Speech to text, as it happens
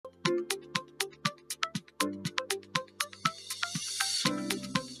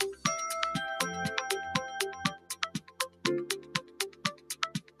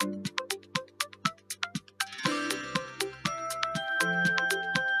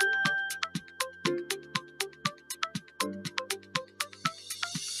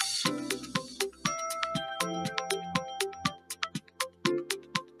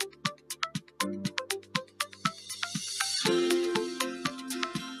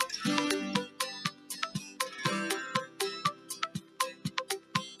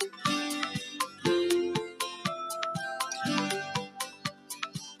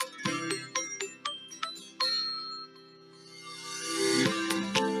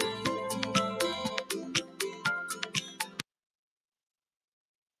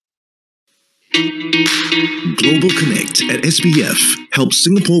Global Connect at SBF helps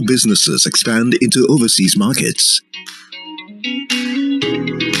Singapore businesses expand into overseas markets.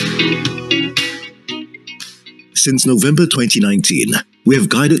 Since November 2019, we have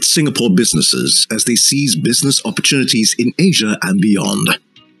guided Singapore businesses as they seize business opportunities in Asia and beyond.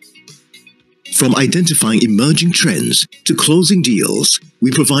 From identifying emerging trends to closing deals,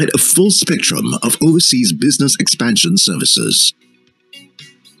 we provide a full spectrum of overseas business expansion services.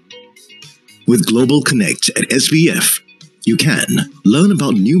 With Global Connect at SBF, you can learn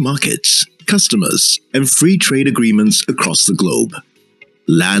about new markets, customers, and free trade agreements across the globe.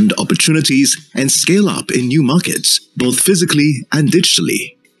 Land opportunities and scale up in new markets, both physically and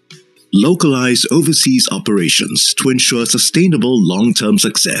digitally. Localize overseas operations to ensure sustainable long-term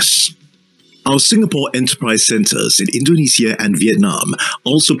success. Our Singapore Enterprise Centres in Indonesia and Vietnam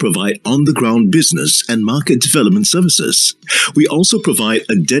also provide on-the-ground business and market development services. We also provide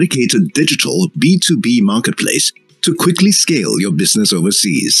a dedicated digital B2B marketplace to quickly scale your business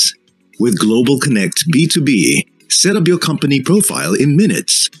overseas. With Global Connect B2B, set up your company profile in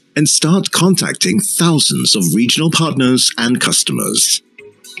minutes and start contacting thousands of regional partners and customers.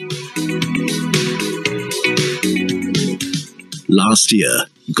 Last year,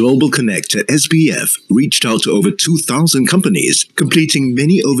 Global Connect at SBF reached out to over 2,000 companies, completing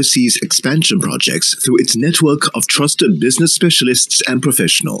many overseas expansion projects through its network of trusted business specialists and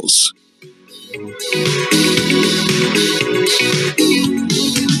professionals.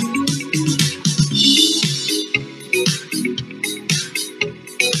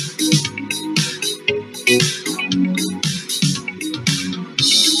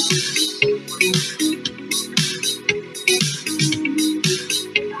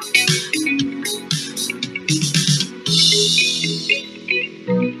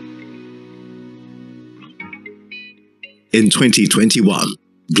 In 2021,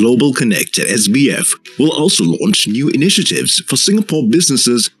 Global Connect at SBF will also launch new initiatives for Singapore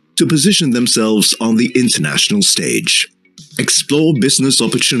businesses to position themselves on the international stage. Explore business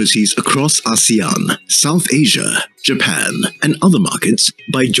opportunities across ASEAN, South Asia, Japan, and other markets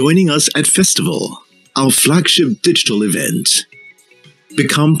by joining us at Festival, our flagship digital event.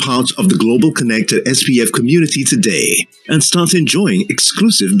 Become part of the Global Connect at SBF community today and start enjoying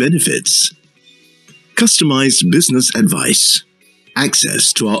exclusive benefits. Customized business advice,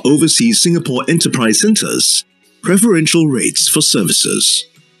 access to our overseas Singapore enterprise centers, preferential rates for services,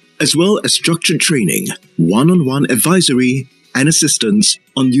 as well as structured training, one-on-one advisory, and assistance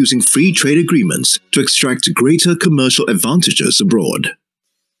on using free trade agreements to extract greater commercial advantages abroad.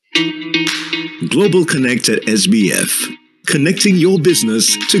 Global Connect at SBF, connecting your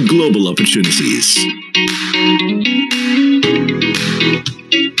business to global opportunities.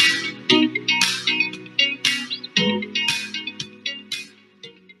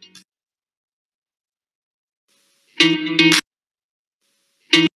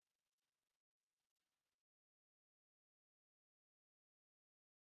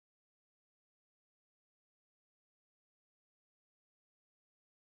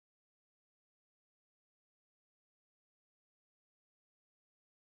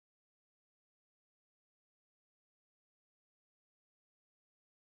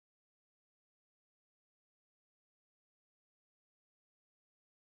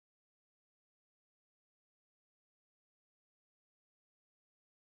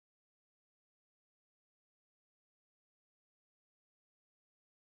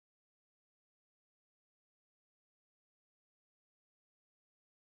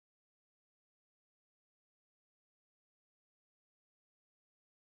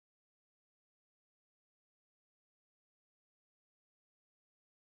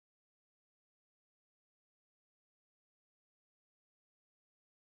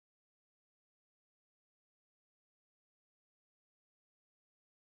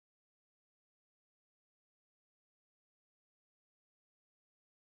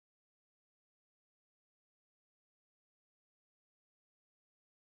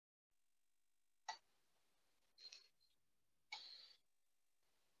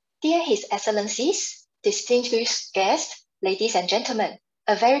 Dear His Excellencies, distinguished guests, ladies and gentlemen,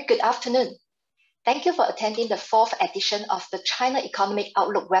 a very good afternoon. Thank you for attending the 4th edition of the China Economic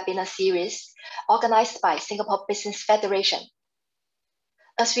Outlook webinar series organized by Singapore Business Federation.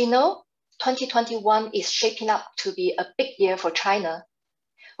 As we know, 2021 is shaping up to be a big year for China,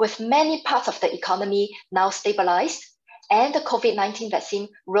 with many parts of the economy now stabilized and the COVID-19 vaccine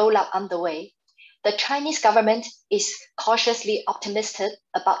rollout underway. The Chinese government is cautiously optimistic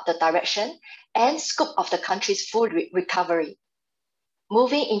about the direction and scope of the country's full recovery.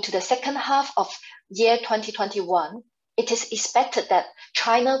 Moving into the second half of year 2021, it is expected that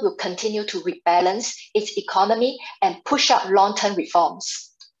China will continue to rebalance its economy and push out long-term reforms.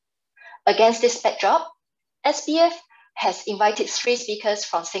 Against this backdrop, SBF has invited 3 speakers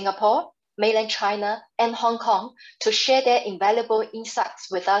from Singapore, Mainland China, and Hong Kong to share their invaluable insights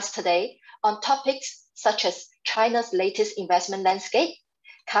with us today on topics such as China's latest investment landscape,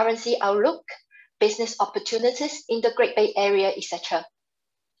 currency outlook, business opportunities in the Great Bay Area, etc.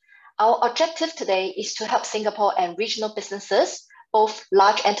 Our objective today is to help Singapore and regional businesses, both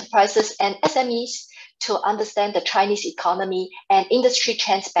large enterprises and SMEs, to understand the Chinese economy and industry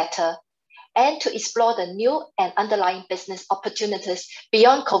trends better, and to explore the new and underlying business opportunities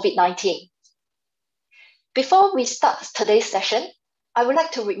beyond COVID-19. Before we start today's session, I would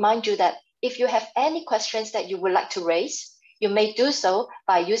like to remind you that if you have any questions that you would like to raise, you may do so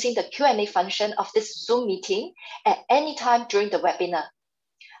by using the Q&A function of this Zoom meeting at any time during the webinar.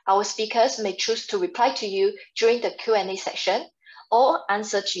 Our speakers may choose to reply to you during the Q&A session or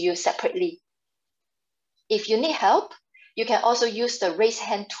answer to you separately. If you need help, you can also use the raise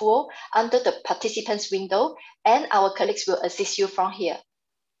hand tool under the participants window, and our colleagues will assist you from here.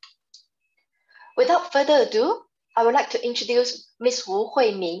 Without further ado, I would like to introduce Ms.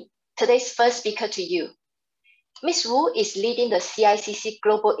 Huimin, today's first speaker to you. Ms. Wu is leading the CICC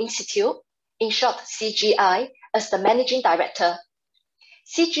Global Institute, in short CGI, as the Managing Director.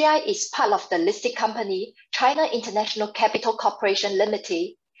 CGI is part of the listed company China International Capital Corporation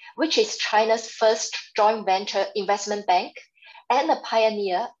Limited, which is China's first joint venture investment bank and a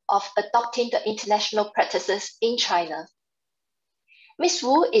pioneer of adopting the international practices in China. Ms.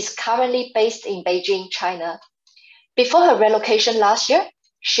 Wu is currently based in Beijing, China. Before her relocation last year,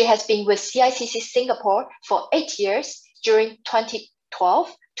 she has been with CICC Singapore for 8 years during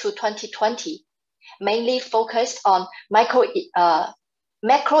 2012 to 2020, mainly focused on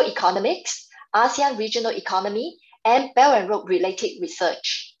macroeconomics, ASEAN regional economy, and Belt and Road related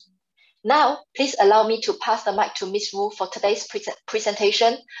research. Now, please allow me to pass the mic to Ms. Wu for today's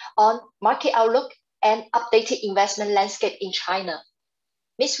presentation on market outlook and updated investment landscape in China.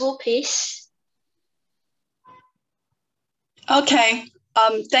 Ms. Wu, please. Okay,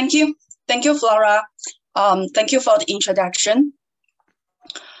 thank you. Thank you, Flora. Thank you for the introduction.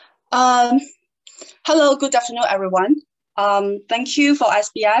 Hello, good afternoon, everyone. Thank you for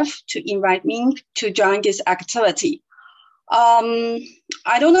SBF to invite me to join this activity.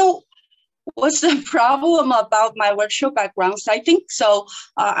 I don't know what's the problem about my virtual background setting. So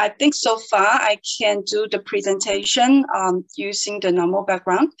I think so far I can do the presentation using the normal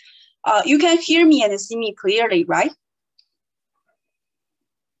background. You can hear me and see me clearly, right?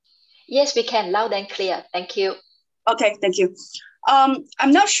 Yes, we can, loud and clear. Thank you. Okay, thank you.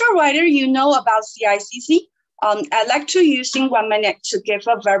 I'm not sure whether you know about CICC. I'd like to use 1 minute to give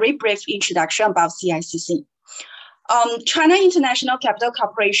a very brief introduction about CICC. China International Capital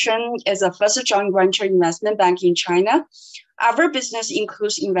Corporation is the first joint venture investment bank in China. Our business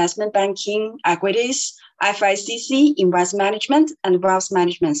includes investment banking, equities, FICC, investment management, and wealth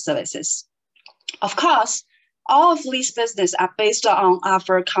management services. Of course, all of these businesses are based on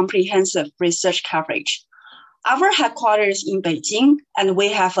our comprehensive research coverage. Our headquarters in Beijing, and we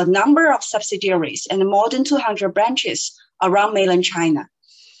have a number of subsidiaries and more than 200 branches around mainland China.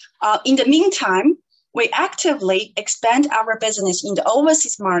 In the meantime, we actively expand our business in the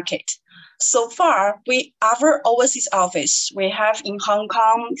overseas market. So far, our overseas office, we have in Hong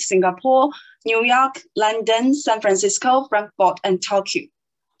Kong, Singapore, New York, London, San Francisco, Frankfurt, and Tokyo.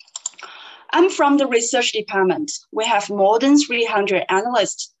 I'm from the research department. We have more than 300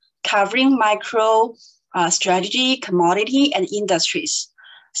 analysts covering micro, strategy, commodity, and industries.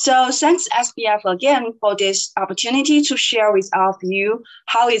 So thanks SBF again for this opportunity to share with all of you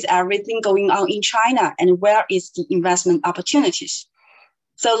how is everything going on in China and where is the investment opportunities.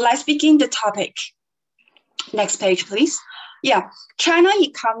 So let's begin the topic. Next page, please. Yeah, China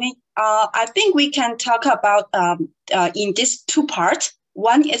economy, I think we can talk about in these 2 parts.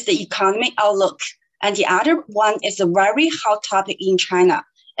 One is the economic outlook, and the other one is a very hot topic in China.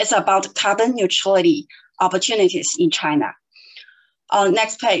 It's about carbon neutrality opportunities in China.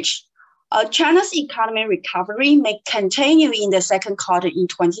 Next page. China's economic recovery may continue in the second quarter in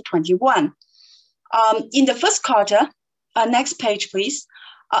 2021. In the first quarter, next page, please.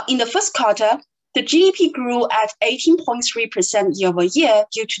 In the first quarter, the GDP grew at 18.3% year-over-year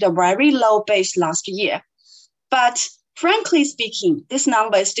due to the very low base last year. But frankly speaking, this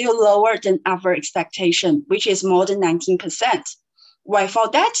number is still lower than our expectation, which is more than 19%. Why for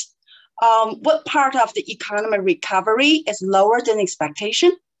that? What part of the economic recovery is lower than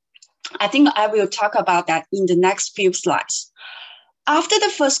expectation? I think I will talk about that in the next few slides. After the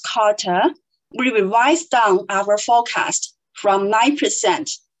first quarter, we revised down our forecast from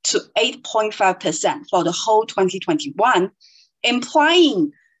 9% to 8.5% for the whole 2021,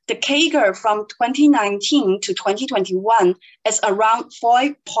 implying the CAGR from 2019 to 2021 is around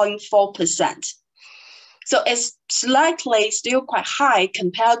 5.4%. So it's slightly still quite high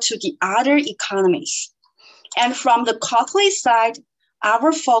compared to the other economies. And from the quarterly side,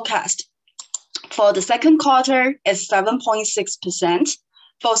 our forecast for the second quarter is 7.6%.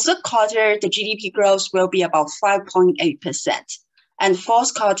 For third quarter, the GDP growth will be about 5.8%. And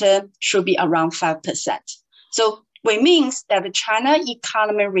fourth quarter should be around 5%. So which means that the China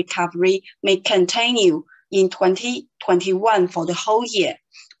economy recovery may continue in 2021 for the whole year,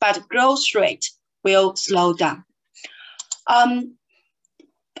 but growth rate will slow down.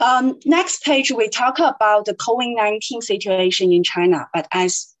 Next page, we talk about the COVID-19 situation in China. But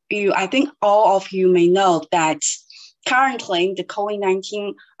as I think all of you may know that currently the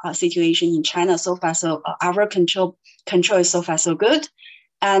COVID-19 situation in China so far, so our control is so far so good,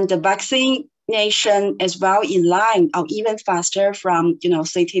 and the vaccination is well in line or even faster from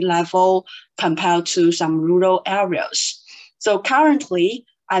city level compared to some rural areas. So currently,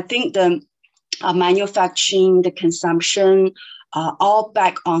 I think the manufacturing, the consumption are all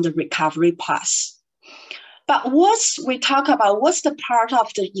back on the recovery path. But what's the part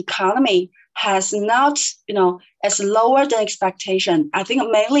of the economy has not, as lower than expectation, I think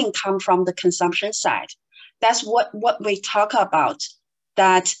mainly come from the consumption side. That's what we talk about,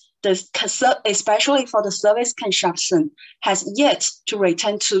 that especially for the service consumption has yet to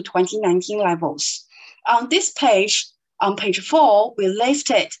return to 2019 levels. On this page, on page 4, we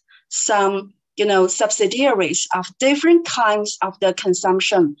listed some subsidiaries of different kinds of the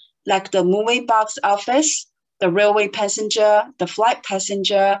consumption, like the movie box office, the railway passenger, the flight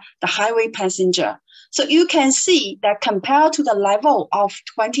passenger, the highway passenger. So you can see that compared to the level of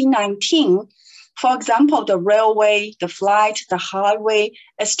 2019, for example, the railway, the flight, the highway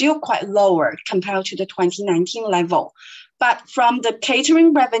is still quite lower compared to the 2019 level. But from the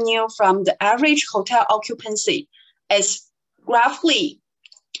catering revenue, from the average hotel occupancy is roughly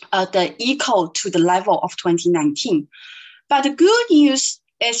equal to the level of 2019. But the good news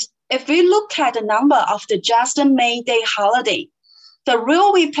is if we look at the number of the just May Day holiday, the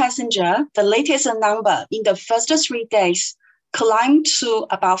railway passenger, the latest number in the first 3 days climbed to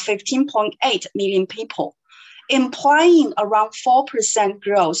about 15.8 million people, implying around 4%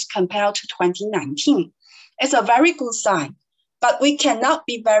 growth compared to 2019. It's a very good sign, but we cannot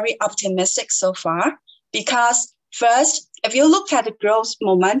be very optimistic so far because first, if you look at the growth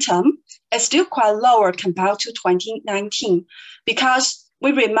momentum, it's still quite lower compared to 2019 because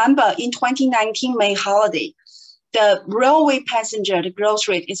we remember in 2019 May holiday, the railway passenger, the growth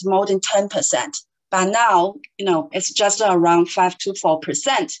rate is more than 10%. But now, it's just around 5 to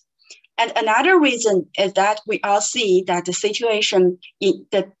 4%. And another reason is that we all see that the situation,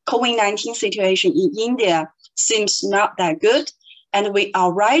 the COVID-19 situation in India seems not that good. And we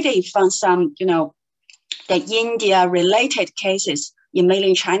already found some, the India-related cases in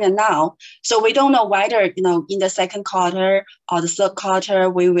mainland China now. So we don't know whether, in the second quarter or the third quarter,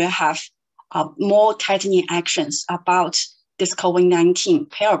 we will have more tightening actions about this COVID-19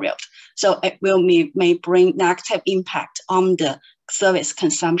 period. So it may bring negative impact on the service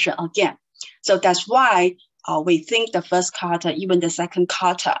consumption again. So that's why we think the first quarter, even the second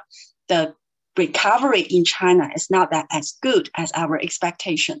quarter, the recovery in China is not that as good as our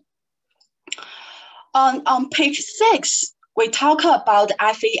expectation. On page 6, we talk about the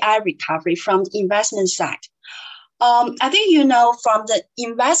FAI recovery from the investment side. I think from the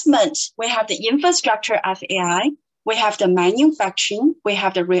investment, we have the infrastructure FAI, we have the manufacturing, we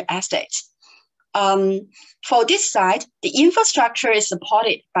have the real estate. For this side, the infrastructure is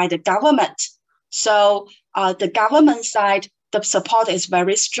supported by the government. So the government side, the support is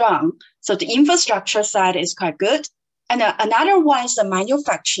very strong. So the infrastructure side is quite good. And another one is the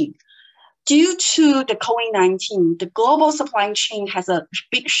manufacturing. Due to the COVID-19, the global supply chain has a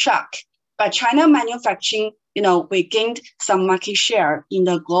big shock. But China manufacturing, we gained some market share in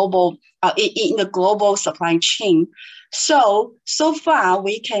the global supply chain. So far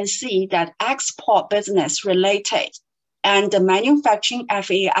we can see that export business related and the manufacturing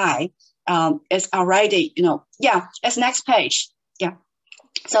FAI is already, it's next page. Yeah.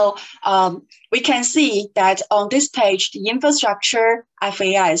 So we can see that on this page, the infrastructure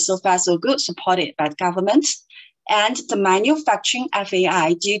FAI is so far so good, supported by the government, and the manufacturing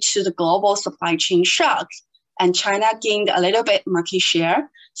FAI due to the global supply chain shock, and China gained a little bit market share.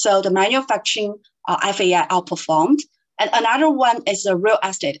 So the manufacturing FAI outperformed. And another one is the real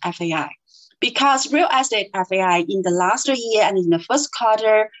estate FAI. because real estate FAI in the last year and in the first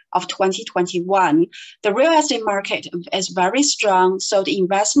quarter of 2021, the real estate market is very strong. So the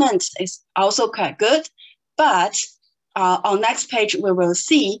investment is also quite good. But on next page, we will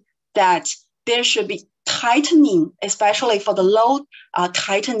see that there should be tightening, especially for the low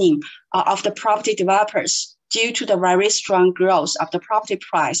tightening of the property developers due to the very strong growth of the property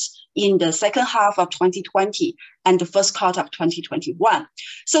price in the second half of 2020 and the first quarter of 2021.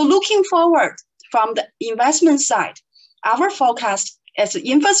 So looking forward from the investment side, our forecast is the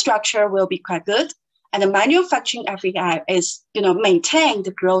infrastructure will be quite good and the manufacturing FDI is maintain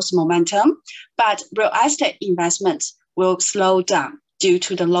the growth momentum, but real estate investments will slow down due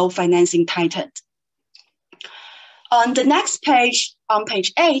to the low financing tightened. On the next page, on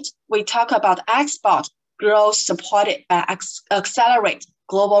page 8, we talk about export growth supported by accelerate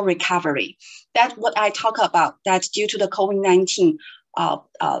global recovery. That's what I talk about, that due to the COVID-19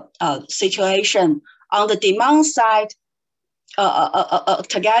 situation on the demand side,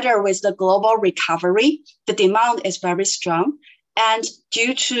 together with the global recovery, the demand is very strong. And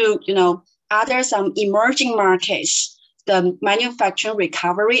due to, other some emerging markets, the manufacturing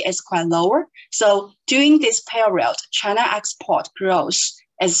recovery is quite lower. So during this period, China export growth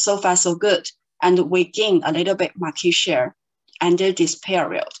is so far so good. And we gain a little bit market share under this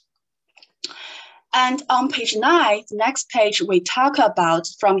period. And on page 9, the next page, we talk about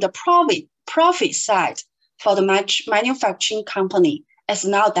from the profit side for the manufacturing company is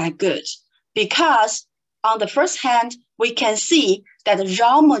not that good, because on the first hand, we can see that the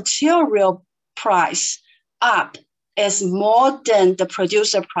raw material price up is more than the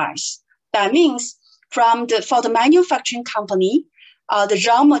producer price. That means for the manufacturing company, the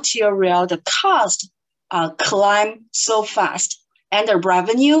raw material, the cost climb so fast and the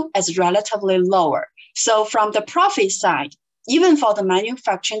revenue is relatively lower. So from the profit side, even for the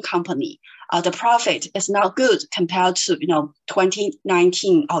manufacturing company, the profit is not good compared to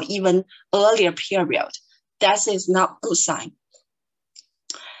 2019 or even earlier period. That is not a good sign.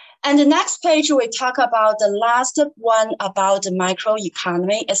 And the next page, we talk about the last one about the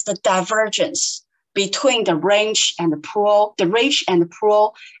microeconomy is the divergence between the rich and the poor,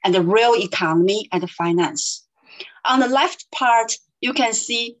 and the real economy and the finance. On the left part, you can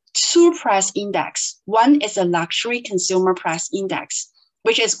see two price index. One is a luxury consumer price index,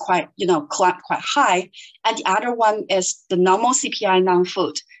 which is quite high, and the other one is the normal CPI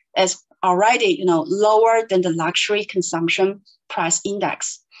non-food, is already lower than the luxury consumption price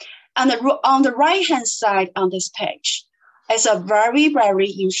index. And on the right-hand side on this page, it's a very, very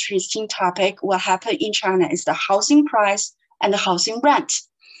interesting topic. What happened in China is the housing price and the housing rent.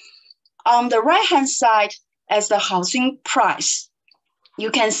 On the right-hand side is the housing price.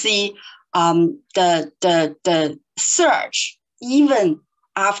 You can see the surge even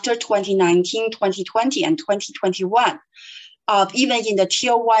after 2019, 2020, and 2021. Even in the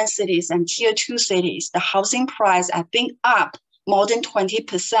tier 1 cities and tier 2 cities, the housing price have been up more than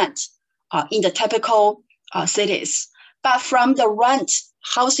 20% in the typical cities. But from the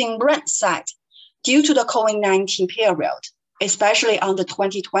housing rent side, due to the COVID-19 period, especially on the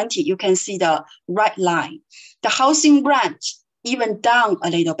 2020, you can see the red line. The housing rent even down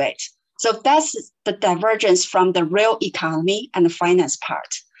a little bit. So that's the divergence from the real economy and the finance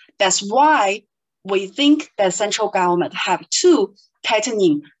part. That's why we think that central government have to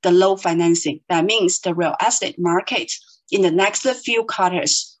tightening the low financing. That means the real estate market in the next few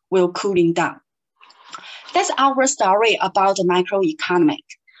quarters will cooling down. That's our story about the microeconomic.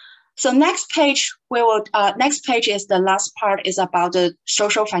 So next page is the last part is about the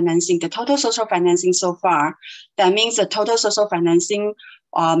social financing, the total social financing so far. That means the total social financing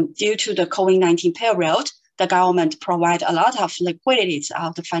due to the COVID-19 period, the government provide a lot of liquidity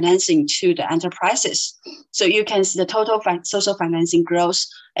of the financing to the enterprises. So you can see the total social financing growth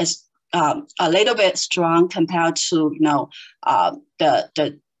is a little bit strong compared to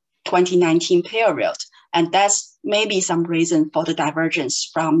the 2019 period. And that's maybe some reason for the divergence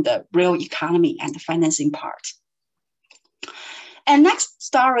from the real economy and the financing part. And next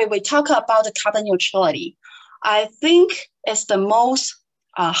story, we talk about the carbon neutrality. I think it's the most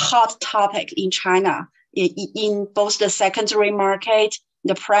hot topic in China in both the secondary market,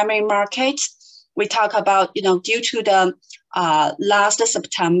 the primary market. We talk about, due to the last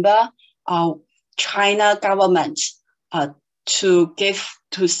September, China government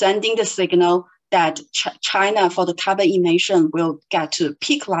to sending the signal that China for the carbon emission will get to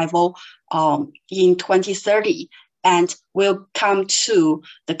peak level in 2030 and will come to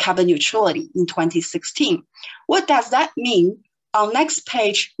the carbon neutrality in 2016. What does that mean? On next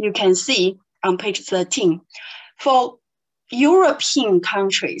page, you can see on page 13, for European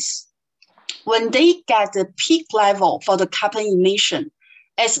countries, when they get the peak level for the carbon emission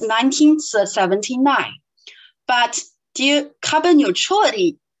is 1979. But their carbon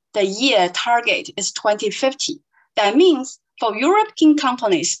neutrality, the year target is 2050. That means for European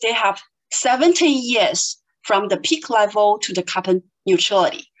companies, they have 70 years from the peak level to the carbon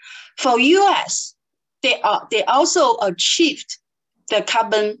neutrality. For US, they also achieved the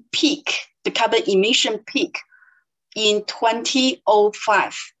carbon peak, the carbon emission peak in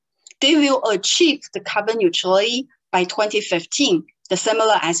 2005. They will achieve the carbon neutrality by 2015, the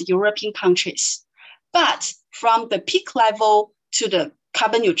similar as European countries. But from the peak level to the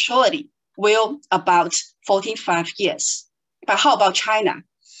carbon neutrality will about 45 years. But how about China?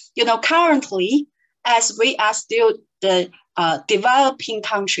 Currently, as we are still the developing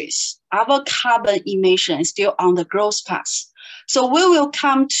countries, our carbon emission is still on the growth path. So we will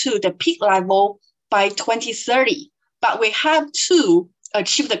come to the peak level by 2030, but we have to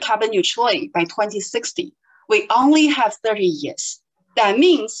achieve the carbon neutrality by 2060. We only have 30 years. That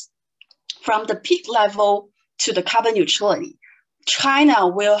means from the peak level to the carbon neutrality, China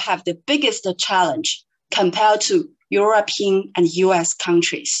will have the biggest challenge compared to European and US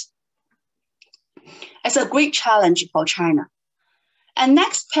countries. It's a great challenge for China. And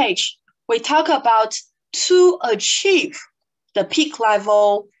next page, we talk about to achieve the peak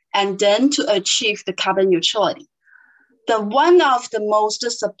level and then to achieve the carbon neutrality. The one of the most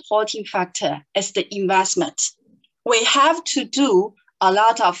supporting factor is the investment. We have to do a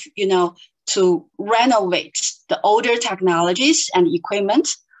lot of, to renovate the older technologies and equipment.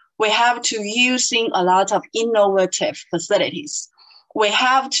 We have to using a lot of innovative facilities. We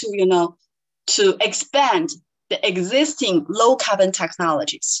have to, to expand the existing low carbon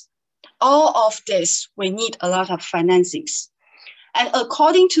technologies. All of this, we need a lot of financings. And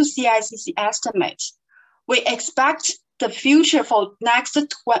according to CICC estimates, we expect the future for next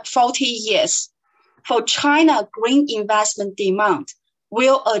 40 years for China green investment demand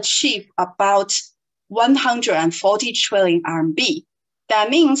will achieve about 140 trillion RMB. That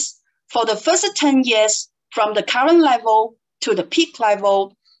means for the first 10 years from the current level to the peak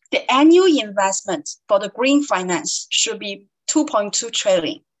level, the annual investment for the green finance should be 2.2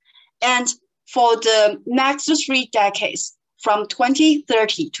 trillion. And for the next 3 decades, from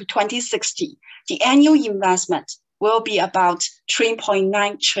 2030 to 2060, the annual investment will be about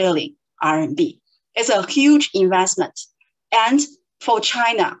 3.9 trillion RMB. It's a huge investment. And for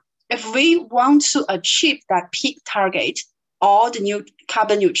China, if we want to achieve that peak target or the new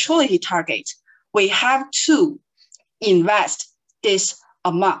carbon neutrality target, we have to invest this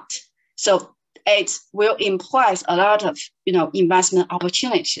amount. So it will imply a lot of investment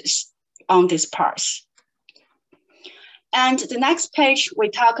opportunities on this part. And the next page, we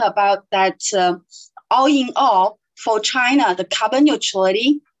talk about that all in all, for China, the carbon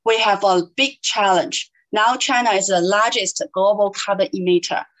neutrality, we have a big challenge. Now China is the largest global carbon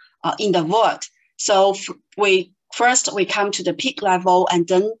emitter in the world. So we come to the peak level, and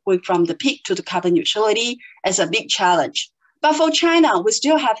then from the peak to the carbon neutrality is a big challenge. But for China, we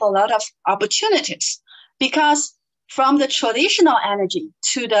still have a lot of opportunities because from the traditional energy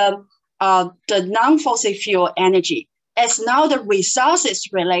to the non-fossil fuel energy, it's now the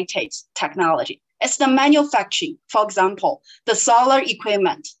resources-related technology. It's the manufacturing. For example, the solar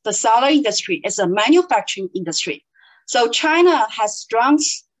equipment, the solar industry is a manufacturing industry. So China has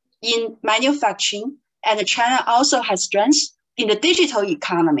strengths in manufacturing, and China also has strengths in the digital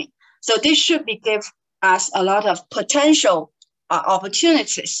economy. So this should give us a lot of potential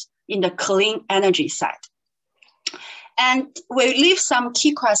opportunities in the clean energy side. And we leave some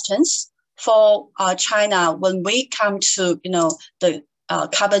key questions for China when we come to the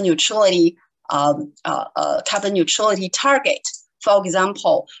carbon neutrality target. For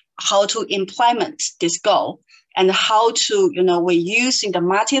example, how to implement this goal and how to we're using the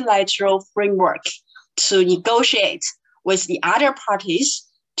multilateral framework to negotiate with the other parties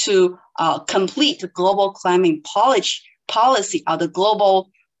to complete the global climate policy or the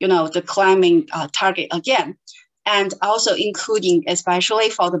global the climate target again. And also including, especially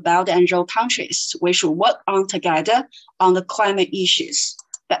for the Belt and Road countries, we should work on together on the climate issues.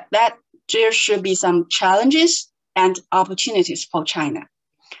 That there should be some challenges and opportunities for China.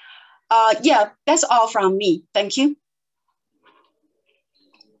 That's all from me. Thank you.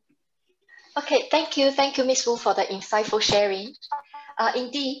 Okay, thank you, Ms. Wu, for the insightful sharing.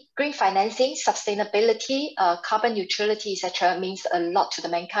 Indeed, green financing, sustainability, carbon neutrality, etc., means a lot to the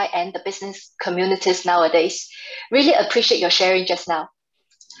mankind and the business communities nowadays. Really appreciate your sharing just now.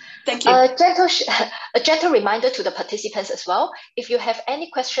 Thank you. A gentle reminder to the participants as well. If you have any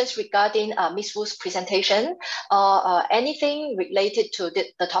questions regarding Ms. Wu's presentation or anything related to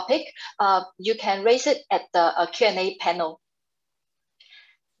the topic, you can raise it at the Q&A panel.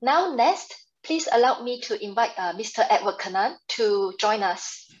 Now, next, please allow me to invite Mr. Edward Kennan to join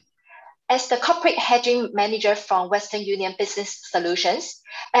us. As the Corporate Hedging Manager from Western Union Business Solutions,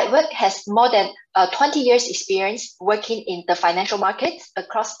 Edward has more than 20 years experience working in the financial markets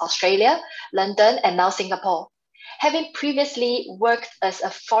across Australia, London, and now Singapore. Having previously worked as a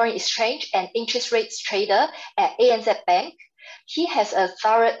foreign exchange and interest rates trader at ANZ Bank, he has a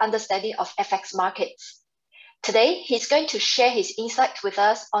thorough understanding of FX markets. Today, he's going to share his insights with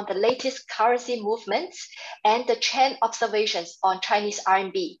us on the latest currency movements and the trend observations on Chinese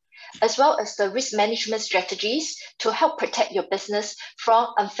RMB, as well as the risk management strategies to help protect your business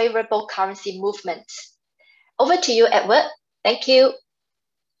from unfavorable currency movements. Over to you, Edward. Thank you.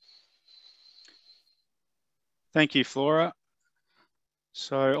 Thank you, Flora.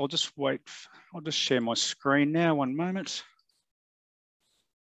 So I'll just wait. I'll just share my screen now, one moment.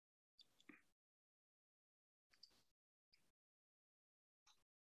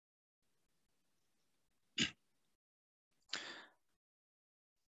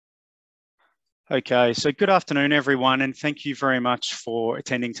 Okay, so good afternoon, everyone, and thank you very much for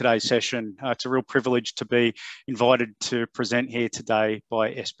attending today's session. It's a real privilege to be invited to present here today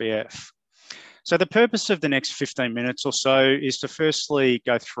by SBF. So the purpose of the next 15 minutes or so is to firstly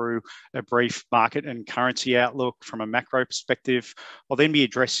go through a brief market and currency outlook from a macro perspective. I'll then be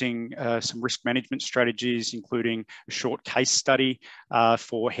addressing some risk management strategies, including a short case study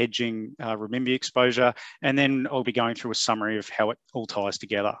for hedging renminbi exposure, and then I'll be going through a summary of how it all ties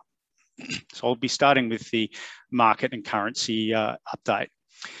together. So I'll be starting with the market and currency update.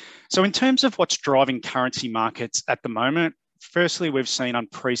 So in terms of what's driving currency markets at the moment, firstly, we've seen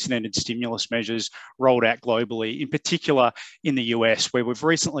unprecedented stimulus measures rolled out globally, in particular in the US, where we've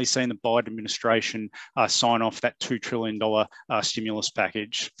recently seen the Biden administration sign off that $2 trillion stimulus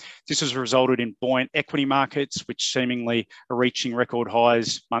package. This has resulted in buoyant equity markets, which seemingly are reaching record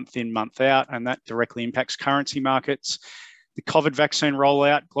highs month in, month out, and that directly impacts currency markets. The COVID vaccine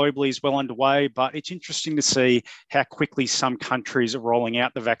rollout globally is well underway, but it's interesting to see how quickly some countries are rolling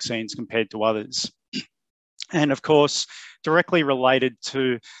out the vaccines compared to others. And of course, directly related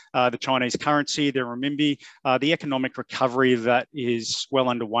to the Chinese currency, the renminbi, the economic recovery that is well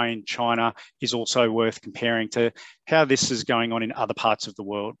underway in China is also worth comparing to how this is going on in other parts of the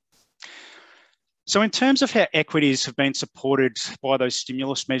world. So in terms of how equities have been supported by those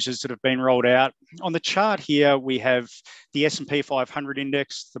stimulus measures that have been rolled out, on the chart here, we have the S&P 500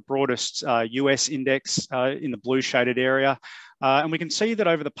 index, the broadest US index in the blue shaded area. And we can see that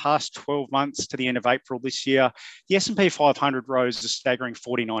over the past 12 months to the end of April this year, the S&P 500 rose a staggering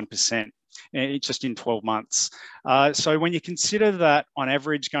 49%. Just in 12 months. So when you consider that on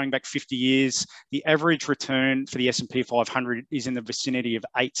average, going back 50 years, the average return for the S&P 500 is in the vicinity of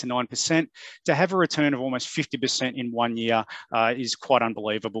 8 to 9%. To have a return of almost 50% in 1 year is quite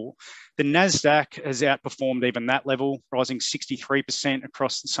unbelievable. The NASDAQ has outperformed even that level, rising 63%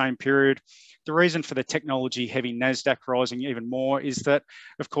 across the same period. The reason for the technology-heavy NASDAQ rising even more is that,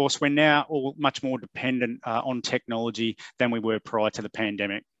 of course, we're now all much more dependent on technology than we were prior to the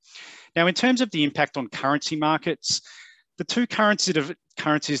pandemic. Now, in terms of the impact on currency markets, the two currencies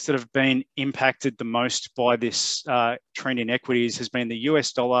that have been impacted the most by this trend in equities has been the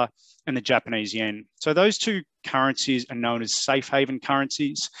US dollar and the Japanese yen. So those two currencies are known as safe haven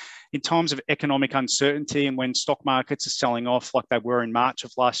currencies. In times of economic uncertainty and when stock markets are selling off like they were in March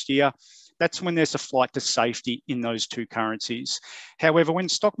of last year, that's when there's a flight to safety in those two currencies. However, when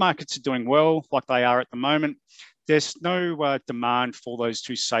stock markets are doing well, like they are at the moment, there's no demand for those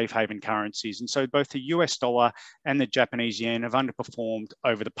two safe haven currencies. And so both the US dollar and the Japanese yen have underperformed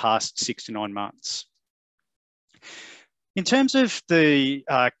over the past 6 to 9 months. In terms of the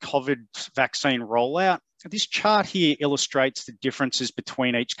COVID vaccine rollout, this chart here illustrates the differences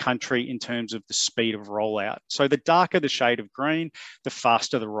between each country in terms of the speed of rollout. So the darker the shade of green, the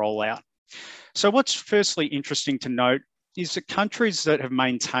faster the rollout. So what's firstly interesting to note is that countries that have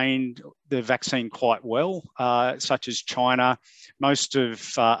maintained the vaccine quite well, such as China, most of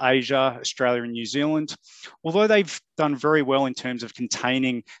Asia, Australia and New Zealand, although they've done very well in terms of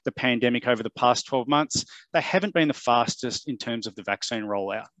containing the pandemic over the past 12 months, they haven't been the fastest in terms of the vaccine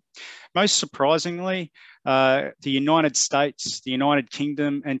rollout. Most surprisingly, the United States, the United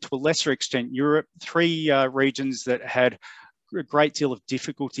Kingdom, and to a lesser extent Europe, three regions that had a great deal of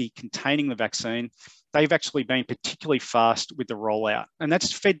difficulty containing the vaccine, they've actually been particularly fast with the rollout, and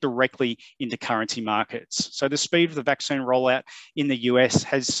that's fed directly into currency markets. So the speed of the vaccine rollout in the US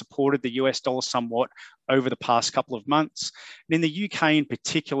has supported the US dollar somewhat over the past couple of months. And in the UK in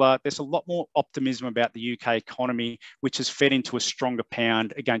particular, there's a lot more optimism about the UK economy, which has fed into a stronger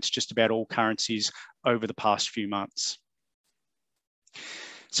pound against just about all currencies over the past few months.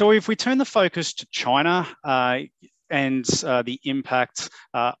 So if we turn the focus to China and the impact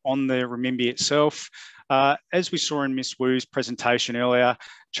on the renminbi itself, as we saw in Ms. Wu's presentation earlier,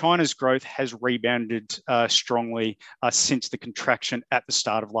 China's growth has rebounded strongly since the contraction at the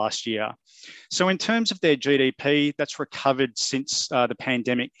start of last year. So in terms of their GDP, that's recovered since the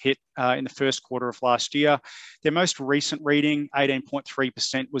pandemic hit in the first quarter of last year. Their most recent reading,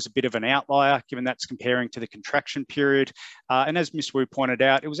 18.3%, was a bit of an outlier, given that's comparing to the contraction period. And as Ms. Wu pointed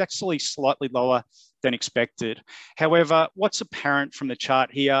out, it was actually slightly lower than expected. However, what's apparent from the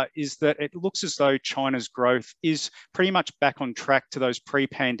chart here is that it looks as though China's growth is pretty much back on track to those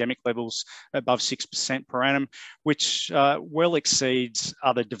pre-pandemic levels above 6% per annum, which well exceeds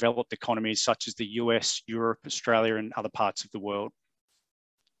other developed economies such as the US, Europe, Australia, and other parts of the world.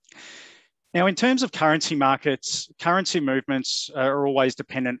 Now, in terms of currency markets, currency movements are always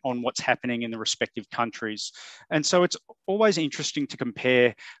dependent on what's happening in the respective countries. And so it's always interesting to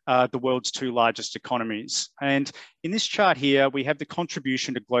compare the world's two largest economies. And in this chart here, we have the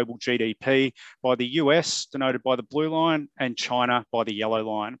contribution to global GDP by the US, denoted by the blue line, and China by the yellow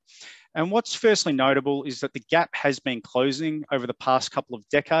line. And what's firstly notable is that the gap has been closing over the past couple of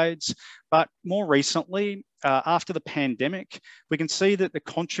decades, but more recently, after the pandemic, we can see that the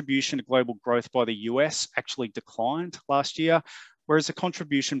contribution to global growth by the US actually declined last year, whereas the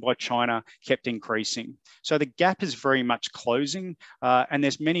contribution by China kept increasing. So the gap is very much closing, and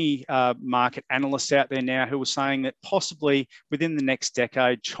there's many market analysts out there now who are saying that possibly within the next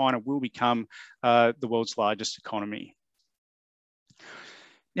decade, China will become the world's largest economy.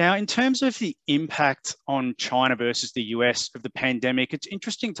 Now, in terms of the impact on China versus the US of the pandemic, it's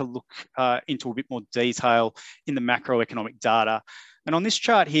interesting to look into a bit more detail in the macroeconomic data. And on this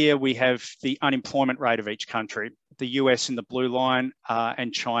chart here, we have the unemployment rate of each country, the US in the blue line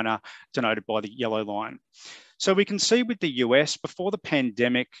and China denoted by the yellow line. So we can see with the US, before the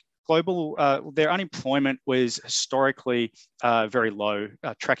pandemic, their unemployment was historically very low,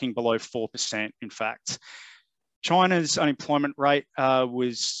 tracking below 4%, in fact. China's unemployment rate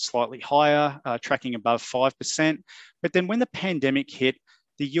was slightly higher, tracking above 5%. But then when the pandemic hit,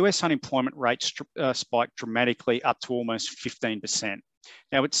 the US unemployment rate spiked dramatically up to almost 15%.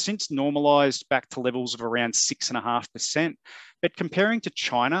 Now, it's since normalized back to levels of around 6.5%. But comparing to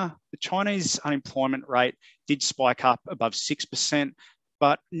China, the Chinese unemployment rate did spike up above 6%,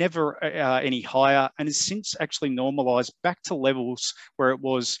 but never any higher, and has since actually normalized back to levels where it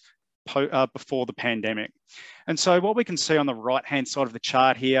was before the pandemic. And so what we can see on the right-hand side of the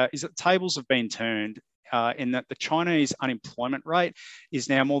chart here is that tables have been turned in that the Chinese unemployment rate is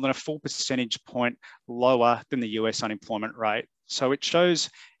now more than a full percentage point lower than the US unemployment rate. So it shows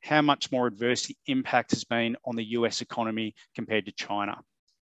how much more adverse the impact has been on the US economy compared to China.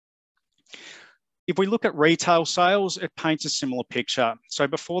 If we look at retail sales, it paints a similar picture. So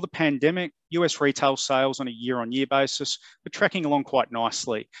before the pandemic, US retail sales on a year-on-year basis were tracking along quite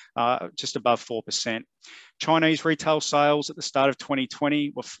nicely, just above 4%. Chinese retail sales at the start of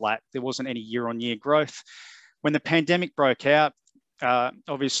 2020 were flat. There wasn't any year-on-year growth. When the pandemic broke out,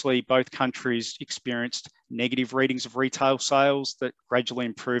 obviously both countries experienced negative readings of retail sales that gradually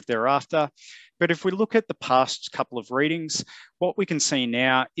improved thereafter. But if we look at the past couple of readings, what we can see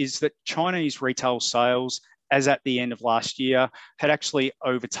now is that Chinese retail sales, as at the end of last year, had actually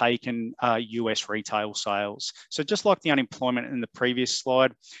overtaken US retail sales. So just like the unemployment in the previous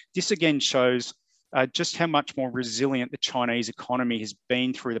slide, this again shows just how much more resilient the Chinese economy has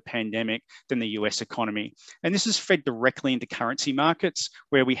been through the pandemic than the US economy. And this is fed directly into currency markets,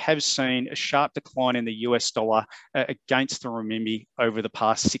 where we have seen a sharp decline in the US dollar against the renminbi over the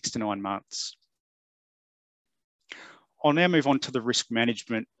past 6 to 9 months. I'll now move on to the risk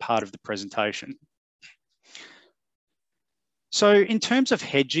management part of the presentation. So in terms of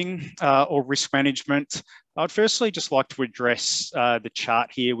hedging or risk management, I'd firstly just like to address the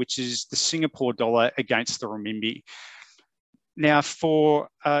chart here, which is the Singapore dollar against the renminbi. Now,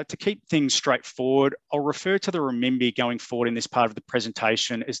 to keep things straightforward, I'll refer to the renminbi going forward in this part of the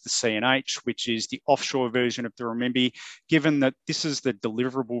presentation as the CNH, which is the offshore version of the renminbi, given that this is the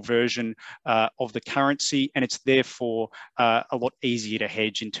deliverable version of the currency, and it's therefore a lot easier to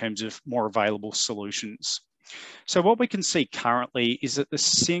hedge in terms of more available solutions. So what we can see currently is that the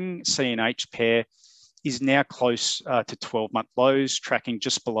Sing-CNH pair is now close to 12-month lows, tracking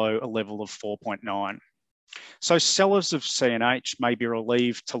just below a level of 4.9. So sellers of CNH may be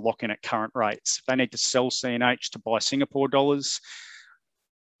relieved to lock in at current rates. If they need to sell CNH to buy Singapore dollars,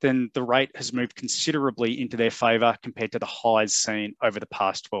 then the rate has moved considerably into their favour compared to the highs seen over the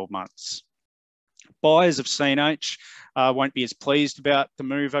past 12 months. Buyers of CNH won't be as pleased about the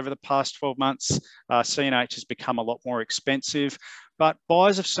move over the past 12 months. CNH has become a lot more expensive, but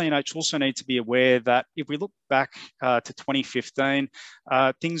buyers of CNH also need to be aware that if we look back to 2015,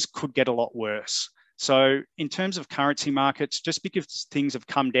 things could get a lot worse. So in terms of currency markets, just because things have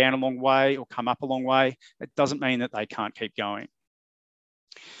come down a long way or come up a long way, it doesn't mean that they can't keep going.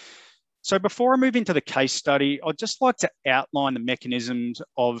 So before I move into the case study, I'd just like to outline the mechanisms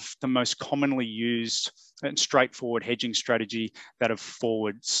of the most commonly used and straightforward hedging strategy, that of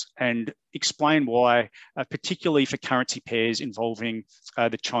forwards, and explain why, particularly for currency pairs involving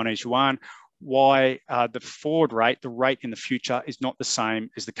the Chinese yuan, why the forward rate, the rate in the future, is not the same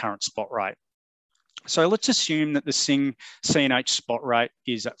as the current spot rate. So let's assume that the CNH spot rate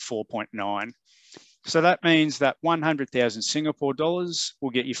is at 4.9. So that means that 100,000 Singapore dollars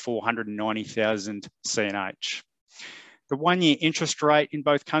will get you 490,000 CNH. The 1-year interest rate in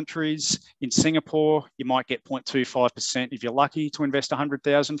both countries, in Singapore, you might get 0.25% if you're lucky to invest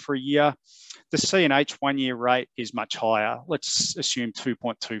 100,000 for a year. The CNH 1-year rate is much higher. Let's assume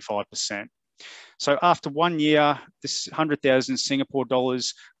 2.25%. So after 1 year, this 100,000 Singapore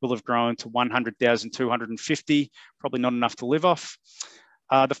dollars will have grown to 100,250, probably not enough to live off.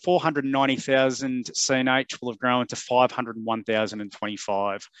 The 490,000 CNH will have grown to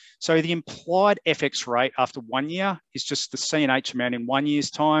 501,025. So the implied FX rate after 1 year is just the CNH amount in 1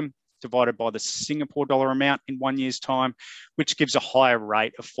 year's time divided by the Singapore dollar amount in 1 year's time, which gives a higher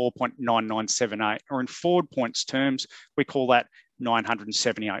rate of 4.9978, or in forward points terms, we call that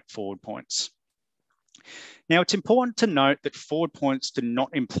 978 forward points. Now, it's important to note that forward points do not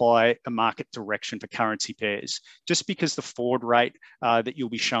imply a market direction for currency pairs. Just because the forward rate that you'll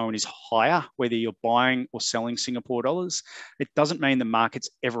be shown is higher, whether you're buying or selling Singapore dollars, it doesn't mean the market's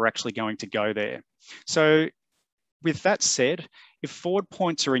ever actually going to go there. So with that said, if forward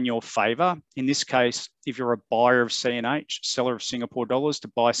points are in your favour, in this case, if you're a buyer of CNH, seller of Singapore dollars to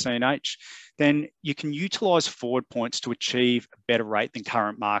buy CNH, then you can utilise forward points to achieve a better rate than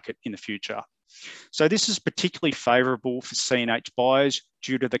current market in the future. So this is particularly favourable for CNH buyers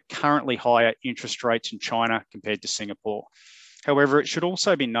due to the currently higher interest rates in China compared to Singapore. However, it should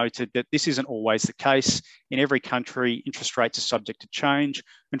also be noted that this isn't always the case. In every country, interest rates are subject to change,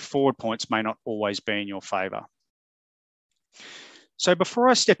 and forward points may not always be in your favour. So before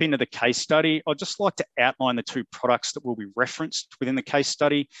I step into the case study, I'd just like to outline the two products that will be referenced within the case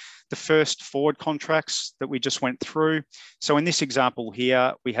study. The first, forward contracts that we just went through. So in this example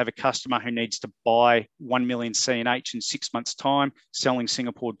here, we have a customer who needs to buy 1 million CNH in 6 months' time, selling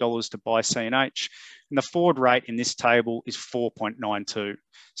Singapore dollars to buy CNH. And the forward rate in this table is 4.92.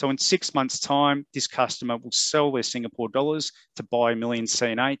 So in 6 months' time, this customer will sell their Singapore dollars to buy 1 million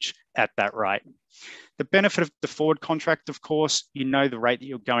CNH at that rate. The benefit of the forward contract, of course, you know the rate that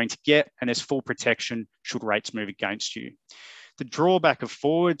you're going to get, and there's full protection should rates move against you. The drawback of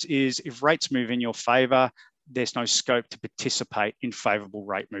forwards is if rates move in your favour, there's no scope to participate in favourable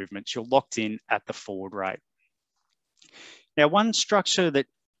rate movements. You're locked in at the forward rate. Now, one structure that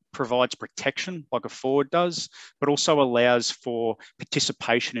provides protection like a forward does, but also allows for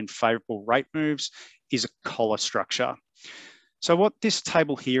participation in favourable rate moves is a collar structure. So what this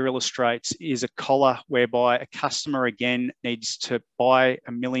table here illustrates is a collar whereby a customer again needs to buy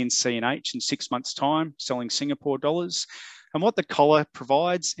 1 million CNH in 6 months' time, selling Singapore dollars. And what the collar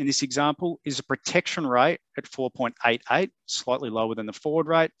provides in this example is a protection rate at 4.88, slightly lower than the forward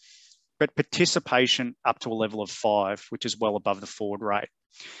rate, but participation up to a level of 5, which is well above the forward rate.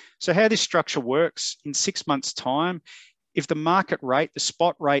 So how this structure works, in 6 months' time, if the market rate, the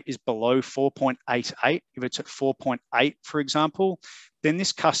spot rate is below 4.88, if it's at 4.8, for example, then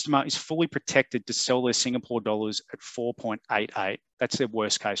this customer is fully protected to sell their Singapore dollars at 4.88. That's their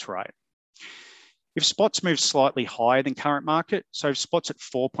worst case rate. If spots move slightly higher than current market, so if spots at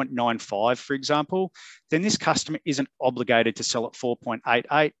 4.95, for example, then this customer isn't obligated to sell at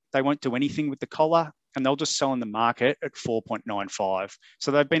 4.88. They won't do anything with the collar, and they'll just sell in the market at 4.95.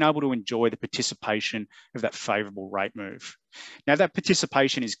 So they've been able to enjoy the participation of that favourable rate move. Now that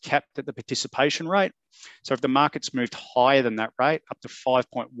participation is capped at the participation rate. So if the market's moved higher than that rate, up to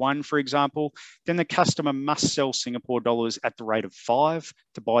 5.1, for example, then the customer must sell Singapore dollars at the rate of 5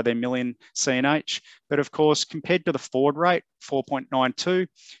 to buy their million CNH. But of course, compared to the forward rate, 4.92,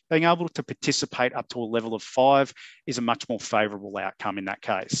 being able to participate up to a level of 5 is a much more favourable outcome in that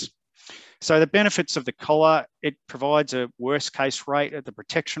case. So the benefits of the collar, it provides a worst case rate at the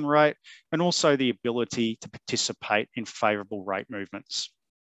protection rate and also the ability to participate in favourable rate movements.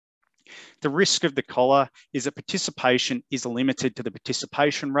 The risk of the collar is that participation is limited to the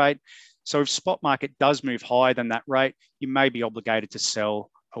participation rate. So if spot market does move higher than that rate, you may be obligated to sell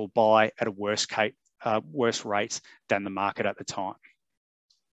or buy at a worse rate than the market at the time.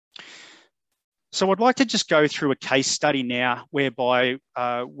 So I'd like to just go through a case study now whereby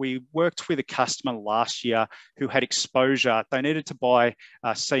we worked with a customer last year who had exposure. They needed to buy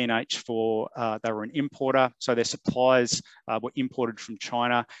CNH for, they were an importer, so their supplies were imported from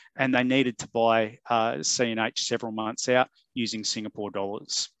China, and they needed to buy CNH several months out using Singapore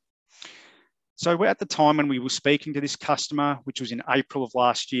dollars. So at the time when we were speaking to this customer, which was in April of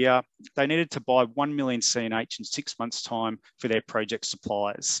last year, they needed to buy 1 million CNH in 6 months' time for their project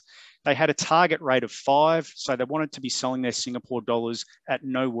supplies. They had a target rate of 5, so they wanted to be selling their Singapore dollars at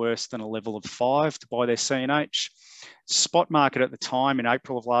no worse than a level of 5 to buy their CNH. Spot market at the time in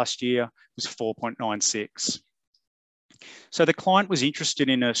April of last year was 4.96. So the client was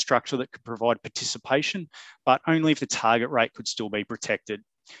interested in a structure that could provide participation, but only if the target rate could still be protected.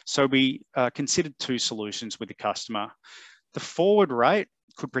 So we considered 2 solutions with the customer. The forward rate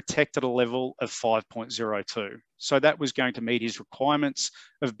could protect at a level of 5.02. So that was going to meet his requirements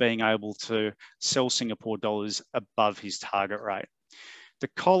of being able to sell Singapore dollars above his target rate. The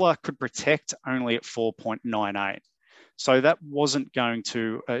collar could protect only at 4.98. So that wasn't going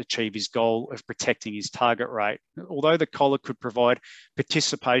to achieve his goal of protecting his target rate. Although the collar could provide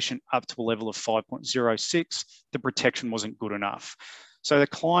participation up to a level of 5.06, the protection wasn't good enough. So the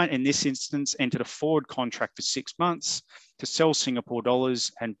client in this instance entered a forward contract for 6 months to sell Singapore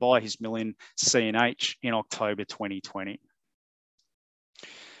dollars and buy his million CNH in October 2020.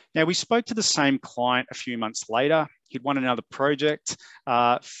 Now, we spoke to the same client a few months later. He'd won another project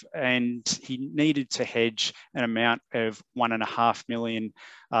and he needed to hedge an amount of 1.5 million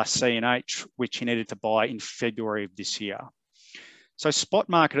CNH, which he needed to buy in February of this year. So spot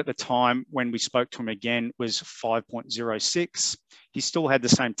market at the time when we spoke to him again was 5.06. He still had the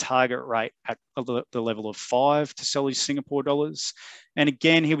same target rate at the level of 5 to sell his Singapore dollars. And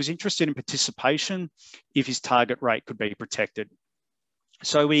again, he was interested in participation if his target rate could be protected.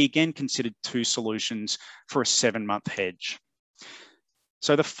 So we again considered 2 solutions for a 7-month hedge.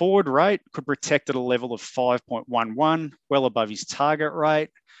 So the forward rate could protect at a level of 5.11, well above his target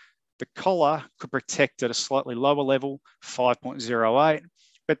rate. The collar could protect at a slightly lower level, 5.08,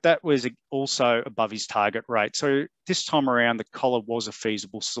 but that was also above his target rate. So this time around, the collar was a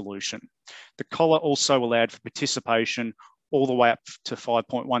feasible solution. The collar also allowed for participation all the way up to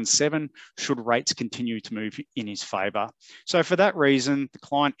 5.17 should rates continue to move in his favour. So for that reason, the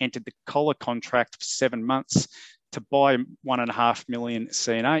client entered the collar contract for 7 months to buy 1.5 million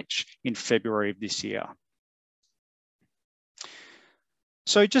CNH in February of this year.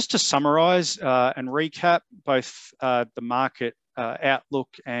 So just to summarise and recap both the market outlook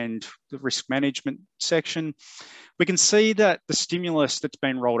and the risk management section, we can see that the stimulus that's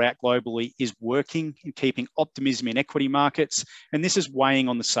been rolled out globally is working in keeping optimism in equity markets, and this is weighing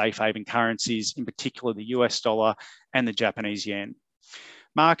on the safe haven currencies, in particular the US dollar and the Japanese yen.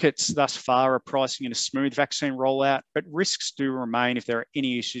 Markets thus far are pricing in a smooth vaccine rollout, but risks do remain if there are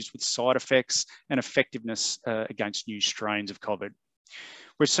any issues with side effects and effectiveness against new strains of COVID.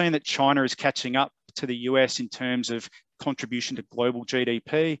 We're seeing that China is catching up to the US in terms of contribution to global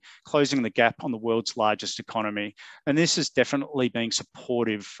GDP, closing the gap on the world's largest economy. And this is definitely being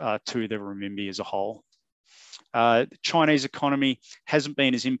supportive to the renminbi as a whole. The Chinese economy hasn't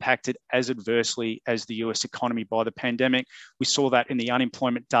been as impacted as adversely as the US economy by the pandemic. We saw that in the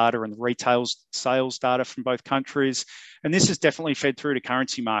unemployment data and the retail sales data from both countries. And this has definitely fed through to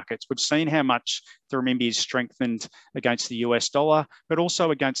currency markets. We've seen how much the renminbi has strengthened against the US dollar, but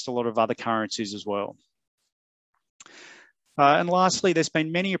also against a lot of other currencies as well. And lastly, there's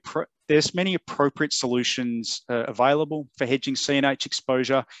many appropriate solutions available for hedging CNH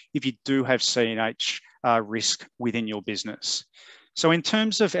exposure if you do have CNH risk within your business. So in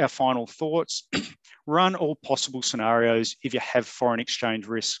terms of our final thoughts, run all possible scenarios if you have foreign exchange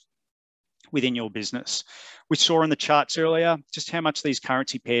risk within your business. We saw in the charts earlier just how much these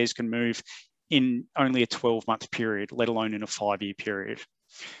currency pairs can move in only a 12-month period, let alone in a 5-year period.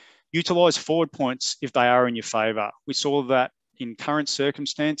 Utilise forward points if they are in your favour. We saw that in current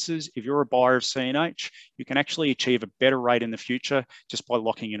circumstances, if you're a buyer of CNH, you can actually achieve a better rate in the future just by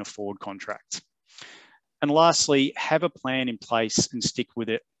locking in a forward contract. And lastly, have a plan in place and stick with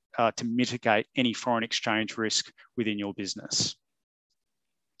it to mitigate any foreign exchange risk within your business.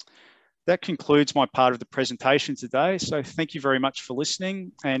 That concludes my part of the presentation today. So thank you very much for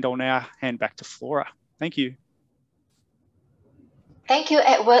listening, and I'll now hand back to Flora. Thank you. Thank you,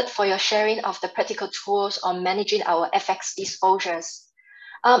 Edward, for your sharing of the practical tools on managing our FX exposures.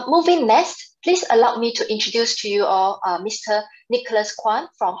 Moving next, please allow me to introduce to you all Mr. Nicholas Kwan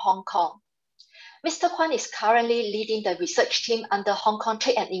from Hong Kong. Mr. Kwan is currently leading the research team under Hong Kong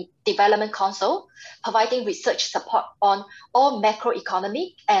Trade and Development Council, providing research support on all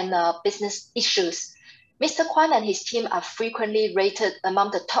macroeconomic and business issues. Mr. Kwan and his team are frequently rated among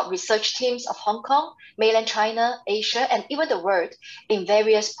the top research teams of Hong Kong, Mainland China, Asia, and even the world in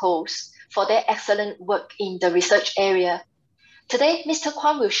various polls for their excellent work in the research area. Today, Mr.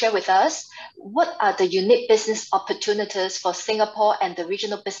 Kwan will share with us what are the unique business opportunities for Singapore and the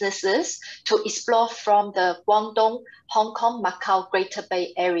regional businesses to explore from the Guangdong, Hong Kong, Macau Greater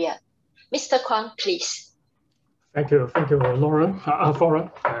Bay Area. Mr. Kwan, please. Thank you, Laura,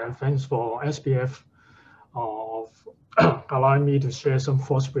 and thanks for SPF of allowing me to share some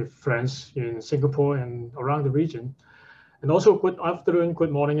thoughts with friends in Singapore and around the region. And also good afternoon, good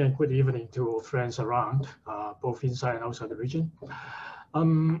morning, and good evening to friends around, both inside and outside the region.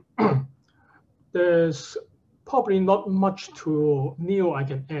 There's probably not much new I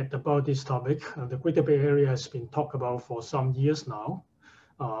can add about this topic. The Greater Bay Area has been talked about for some years now.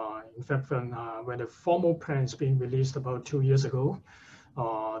 In fact, when the formal plan is being released about 2 years ago,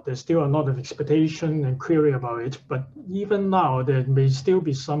 there's still a lot of expectation and query about it. But even now, there may still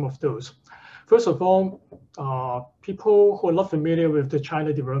be some of those. First of all, people who are not familiar with the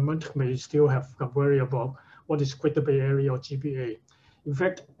China development may still have a worry about what is Greater Bay Area or GBA. In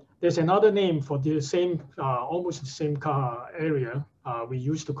fact, there's another name for the same, almost the same area. We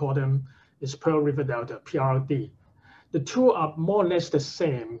used to call them is Pearl River Delta, PRD. The two are more or less the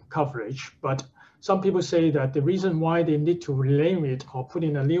same coverage, but some people say that the reason why they need to rename it or put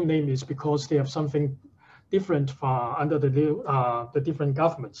in a new name is because they have something different under the different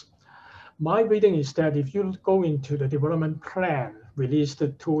governments. My reading is that if you go into the development plan released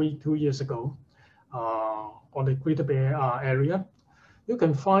two years ago on the Greater Bay Area, you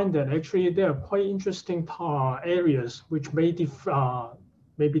can find that actually there are quite interesting areas which may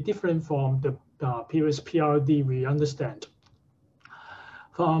be different from the previous PRD we understand.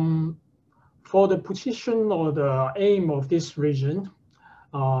 For the position or the aim of this region,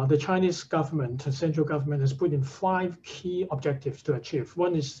 the Chinese government, the central government, has put in 5 key objectives to achieve.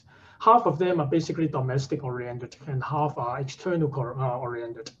 One is half of them are basically domestic oriented and half are external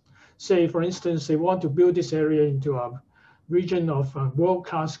oriented. Say, for instance, they want to build this area into a region of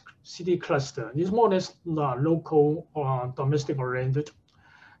world-class city cluster. It's more or less local or domestic oriented.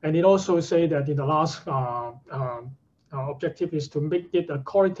 And it also say that in the last objective is to make it a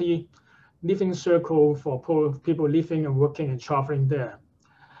quality living circle for people living and working and traveling there.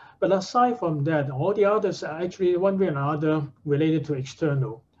 But aside from that, all the others are actually one way or another related to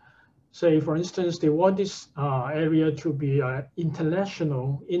external. Say, for instance, they want this area to be an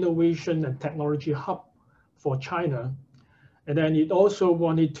international innovation and technology hub for China. And then it also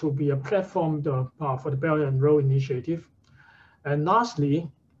wanted to be a platform for the Belt and Road Initiative. And lastly,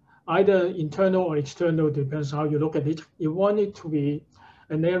 either internal or external, depends how you look at it. It wanted to be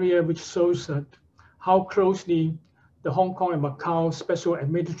an area which shows that how closely the Hong Kong and Macau special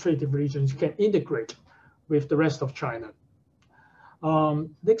administrative regions can integrate with the rest of China.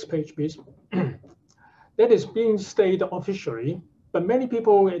 Next page, please. That is being stated officially, but many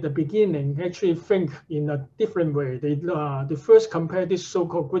people at the beginning actually think in a different way. They first compare this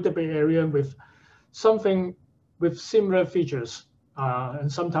so-called Greater Bay Area with something with similar features and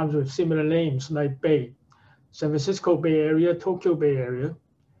sometimes with similar names like Bay, San Francisco Bay Area, Tokyo Bay Area,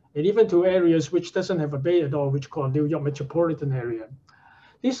 and even to areas which doesn't have a bay at all, which called New York metropolitan area.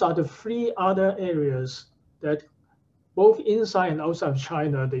 These are the 3 other areas that both inside and outside of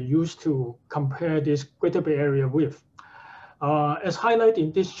China, they used to compare this Greater Bay Area with. As highlighted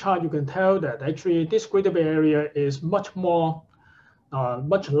in this chart, you can tell that actually this Greater Bay Area is much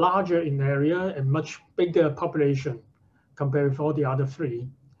larger in area and much bigger population compared with all the other 3.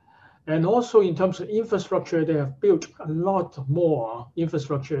 And also in terms of infrastructure, they have built a lot more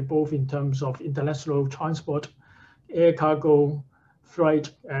infrastructure, both in terms of international transport, air cargo, freight,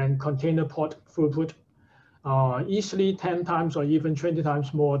 and container port throughput. Easily 10 times or even 20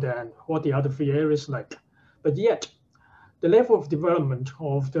 times more than what the other 3 areas like. But yet, the level of development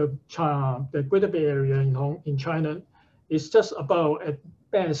of the Greater Bay Area in China is just about at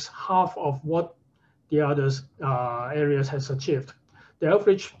best half of what the other areas has achieved. The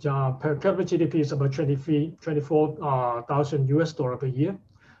average per capita GDP is about 24,000 US dollar per year,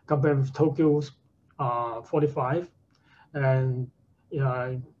 compared with Tokyo's 45, and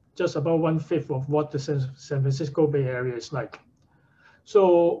just about 1/5 of what the San Francisco Bay Area is like.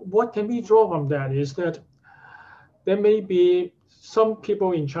 So what can we draw from that is that there may be some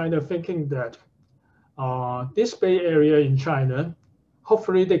people in China thinking that this Bay Area in China,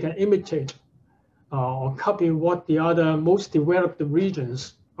 hopefully they can imitate or copy what the other most developed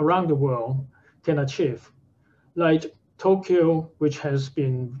regions around the world can achieve, like Tokyo, which has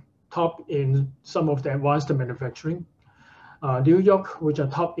been top in some of the advanced manufacturing, New York, which are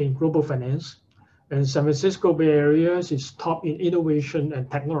top in global finance, and San Francisco Bay Area is top in innovation and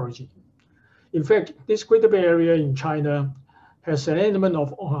technology. In fact, this Greater Bay Area in China has an element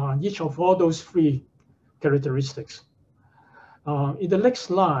of each of all those three characteristics. In the next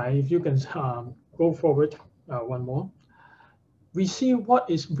slide, if you can go forward one more, we see what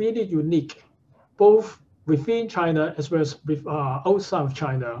is really unique, both within China as well as outside of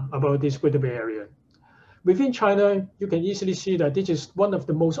China about this Greater Bay Area. Within China, you can easily see that this is one of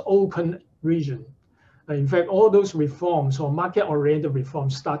the most open regions. In fact, all those reforms or market-oriented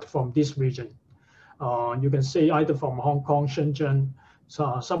reforms start from this region. You can say either from Hong Kong, Shenzhen,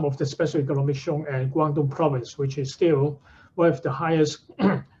 some of the special economic zone, and Guangdong province, which is still one of the highest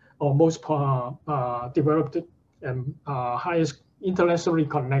or most developed and highest internationally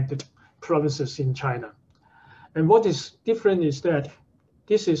connected provinces in China. And what is different is that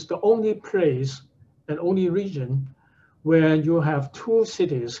this is the only place and only region where you have two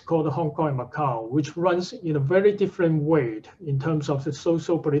cities called Hong Kong and Macau, which runs in a very different way in terms of the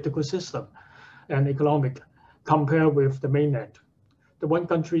social political system and economic compared with the mainland, the one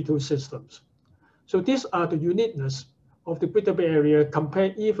country, two systems. So these are the uniqueness of the Greater Bay Area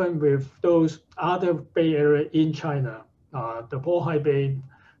compared even with those other Bay Area in China, the Bohai Bay,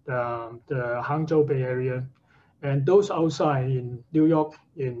 the Hangzhou Bay Area, and those outside in New York,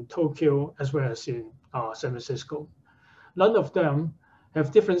 in Tokyo, as well as in San Francisco. None of them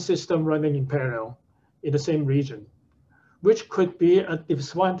have different systems running in parallel in the same region, which could be a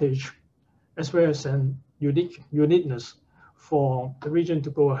disadvantage as well as an uniqueness for the region to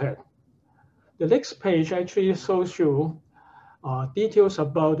go ahead. The next page actually shows you details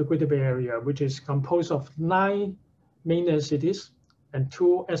about the Greater Bay Area, which is composed of 9 mainland cities and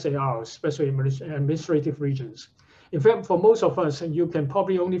 2 SARs, special administrative regions. In fact, for most of us, you can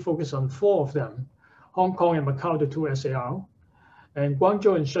probably only focus on 4 of them, Hong Kong and Macau, the 2 SAR, and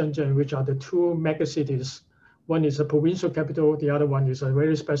Guangzhou and Shenzhen, which are the 2 mega cities. One is a provincial capital, the other one is a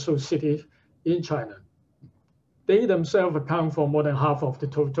very special city in China. They themselves account for more than half of the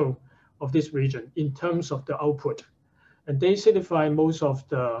total of this region in terms of the output. And they signify most of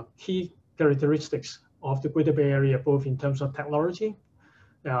the key characteristics of the Greater Bay Area, both in terms of technology,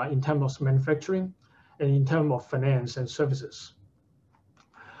 in terms of manufacturing, and in terms of finance and services.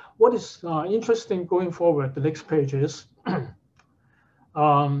 What is interesting going forward, the next page is,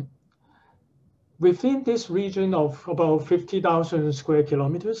 within this region of about 50,000 square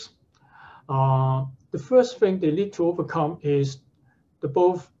kilometers, the first thing they need to overcome is the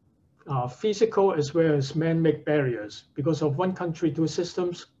both physical as well as man-made barriers. Because of one country, two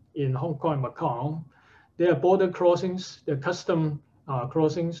systems in Hong Kong and Macau, there are border crossings, there are custom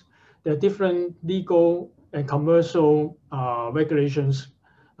crossings, there are different legal and commercial regulations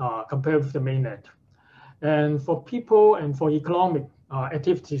compared with the mainland. And for people and for economic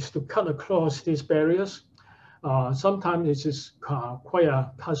activities to cut across these barriers, sometimes it is quite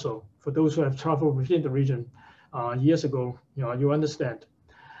a puzzle for those who have traveled within the region years ago. You understand.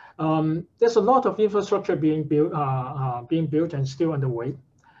 There's a lot of infrastructure being built and still underway.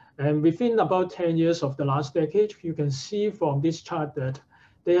 And within about 10 years of the last decade, you can see from this chart that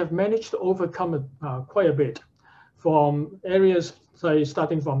they have managed to overcome quite a bit from areas, say,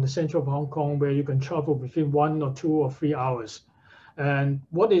 starting from the center of Hong Kong, where you can travel within 1 or 2 or 3 hours. And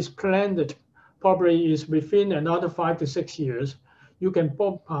what is planned probably is within another 5 to 6 years, you can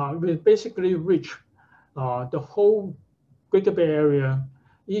basically reach the whole Greater Bay Area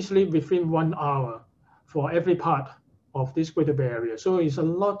easily within 1 hour for every part of this Greater Bay Area. So it's a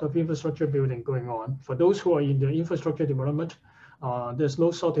lot of infrastructure building going on. For those who are in the infrastructure development, there's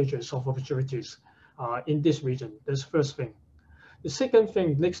no shortages of opportunities in this region. That's the first thing. The second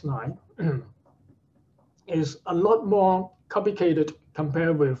thing, next slide, is a lot more complicated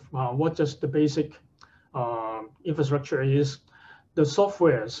compared with what just the basic infrastructure is. The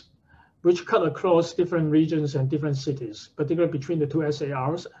softwares, which cut across different regions and different cities, particularly between the 2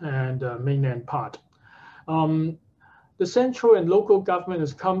 SARs and the mainland part. The central and local government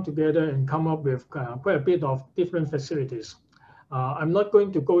has come together and come up with quite a bit of different facilities. I'm not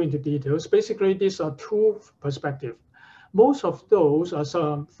going to go into details. Basically, these are 2 perspectives. Most of those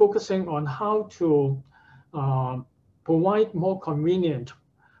are focusing on how to provide more convenient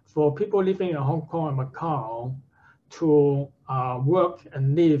for people living in Hong Kong and Macau to work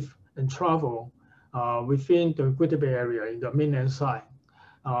and live and travel within the Greater Bay Area in the mainland side.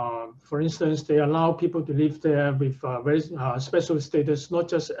 For instance, they allow people to live there with very special status, not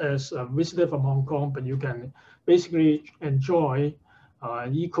just as a visitor from Hong Kong, but you can basically enjoy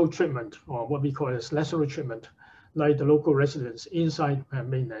equal treatment, or what we call as lesser treatment, like the local residents inside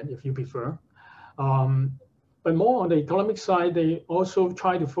mainland, if you prefer. But more on the economic side, they also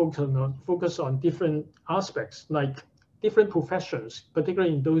try to focus on different aspects, like different professions,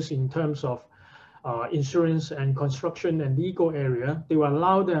 particularly in those in terms of insurance and construction and legal area. They will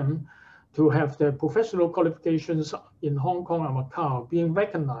allow them to have their professional qualifications in Hong Kong and Macau being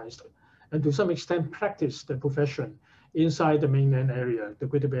recognized, and to some extent practice the profession inside the mainland area, the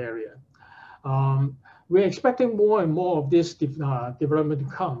Greater Bay Area. We're expecting more and more of this development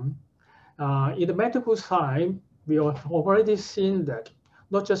to come. In the medical side, we have already seen that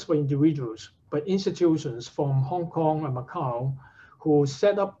not just for individuals, but institutions from Hong Kong and Macau who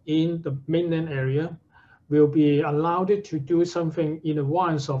set up in the mainland area will be allowed to do something in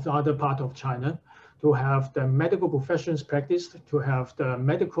advance of the other part of China, to have the medical professions practiced, to have the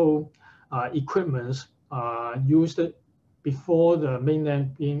medical equipments used before the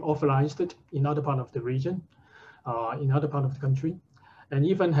mainland being authorized in other part of the region, in other part of the country, and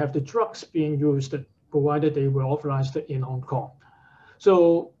even have the drugs being used provided they were authorized in Hong Kong.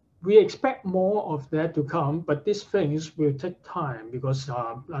 So we expect more of that to come, but these things will take time because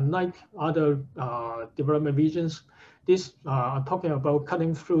unlike other development regions, these are talking about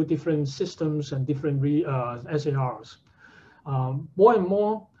cutting through different systems and different SARs. More and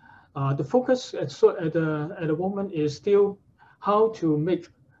more, the focus at the moment is still how to make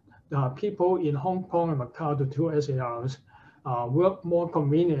people in Hong Kong and Macau, the two SARs, work more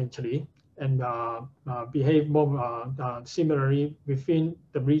conveniently and behave more similarly within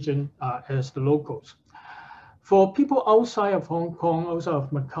the region as the locals. For people outside of Hong Kong, outside of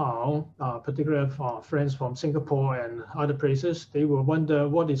Macau, particularly for friends from Singapore and other places, they will wonder,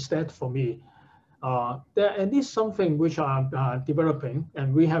 what is that for me? There at least something which are developing,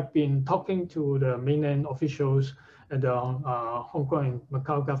 and we have been talking to the mainland officials and the Hong Kong and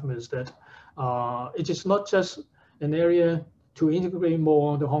Macau governments that it is not just an area to integrate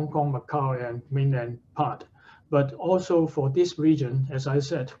more the Hong Kong, Macau, and mainland part, but also for this region, as I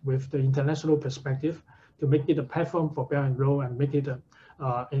said, with the international perspective, to make it a platform for Belt and Road and make it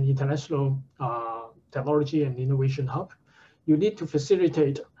an international technology and innovation hub. You need to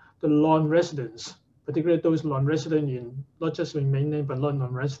facilitate the non-residents, particularly those non-resident in, not just in mainland, but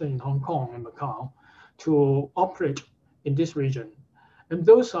non-resident in Hong Kong and Macau, to operate in this region. And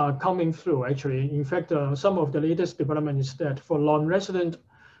those are coming through, actually. In fact, some of the latest development is that for non-resident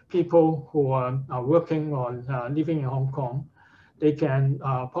people who are working on living in Hong Kong, they can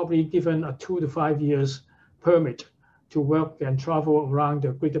probably given a 2 to 5 years permit to work and travel around the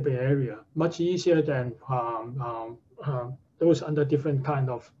Greater Bay Area, much easier than those under different kind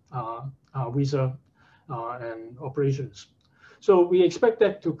of visa and operations. So we expect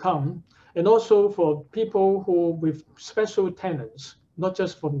that to come. And also for people who with special tenants, not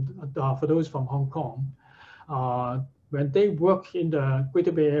just for those from Hong Kong, when they work in the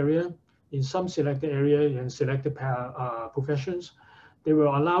Greater Bay Area, in some selected area and selected professions, they were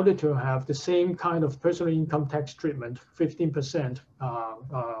allowed to have the same kind of personal income tax treatment, 15%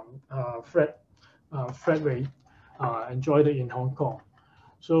 flat rate enjoyed in Hong Kong.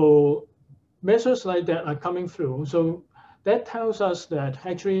 So measures like that are coming through. So that tells us that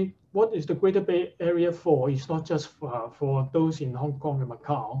actually what is the Greater Bay Area for is not just for those in Hong Kong and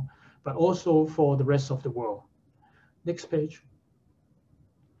Macau, but also for the rest of the world. Next page.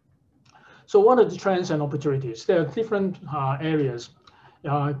 So what are the trends and opportunities? There are different areas.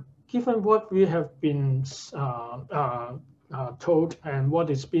 Given what we have been told and what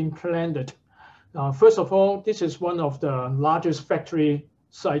is being planned, first of all, this is one of the largest factory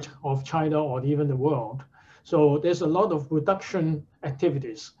sites of China or even the world. So there's a lot of production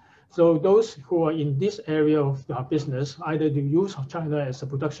activities. So those who are in this area of business, either you use China as a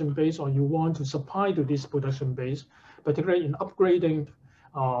production base or you want to supply to this production base, particularly in upgrading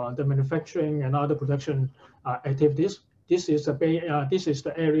the manufacturing and other production activities. This is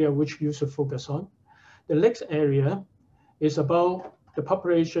the area which you should focus on. The next area is about the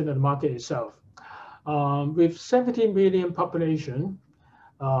population and the market itself. With 70 million population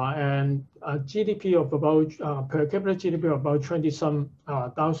and a GDP of about per capita GDP of about 20-some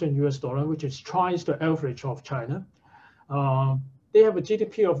thousand $, which is twice the average of China. They have a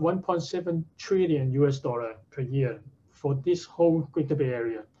GDP of 1.7 trillion $ per year for this whole Greater Bay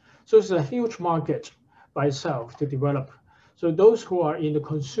Area. So it's a huge market by itself to develop. So those who are in the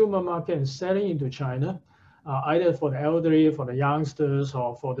consumer market and selling into China, either for the elderly, for the youngsters,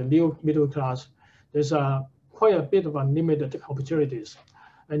 or for the new middle class, there's quite a bit of unlimited opportunities.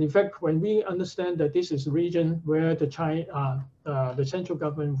 And in fact, when we understand that this is a region where the central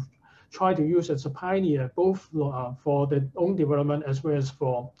government try to use as a pioneer, both for their own development as well as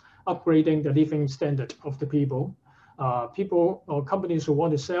for upgrading the living standard of the people, people or companies who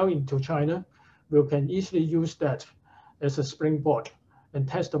want to sell into China can easily use that as a springboard and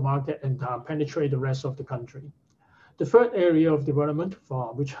test the market and penetrate the rest of the country. The third area of development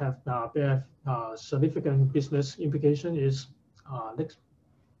for which have significant business implication is next.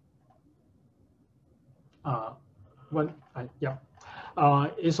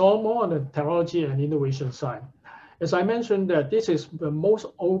 It's all more on the technology and innovation side. As I mentioned, that this is the most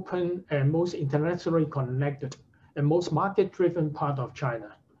open and most internationally connected and most market-driven part of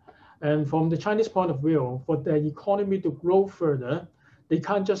China. And from the Chinese point of view, for the economy to grow further, they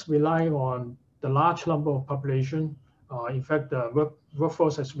can't just rely on the large number of population. In fact, the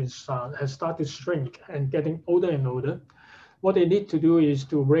workforce has started to shrink and getting older and older. What they need to do is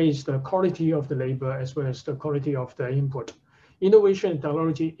to raise the quality of the labor as well as the quality of the input. Innovation and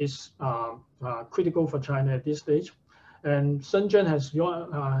technology is critical for China at this stage. And Shenzhen has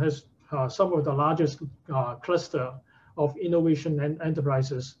some of the largest cluster of innovation and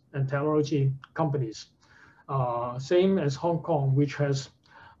enterprises and technology companies. Same as Hong Kong, which has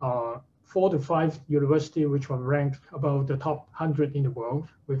 4 to 5 universities which were ranked above the top 100 in the world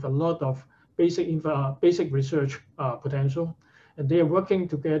with a lot of basic research potential. And they are working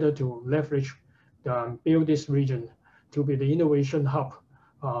together to leverage, build this region to be the innovation hub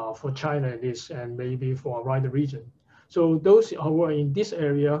for China and maybe for a wider region. So those who are in this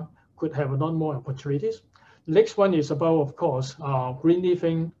area could have a lot more opportunities. The next one is about, of course, green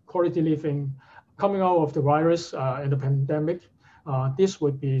living, quality living, coming out of the virus and the pandemic. This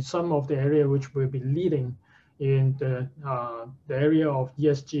would be some of the area which will be leading in the area of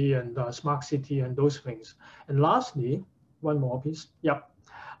ESG and smart city and those things. And lastly, one more piece. Yep.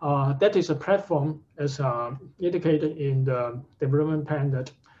 That is a platform as indicated in the development plan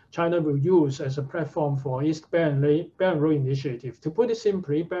that China will use as a platform for its Belt and Road Initiative. To put it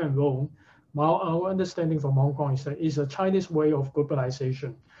simply, Belt and Road, our understanding from Hong Kong is that it's a Chinese way of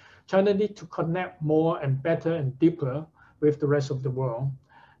globalization. China needs to connect more and better and deeper with the rest of the world.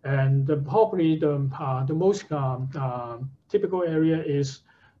 And probably the most typical area is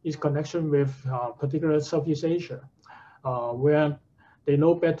connection with particular Southeast Asia, where they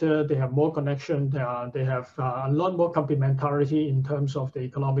know better, they have more connection, they have a lot more complementarity in terms of the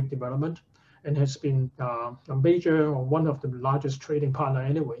economic development, and has been a major or one of the largest trading partner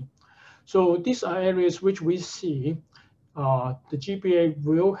anyway. So these are areas which we see the GBA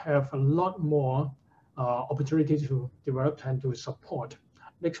will have a lot more opportunities to develop and to support.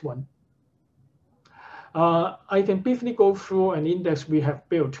 Next one. I can briefly go through an index we have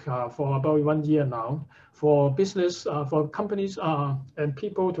built for about 1 year now for business, for companies and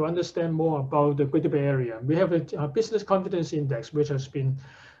people to understand more about the Greater Bay Area. We have a business confidence index which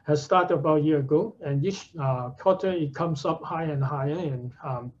has started about a year ago, and each quarter it comes up higher and higher. And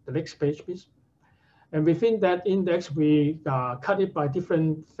the next page, please. And within that index, we cut it by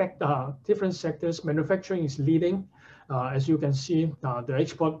different sectors. Manufacturing is leading. As you can see, the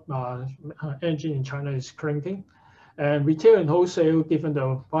export engine in China is cranking. And retail and wholesale, given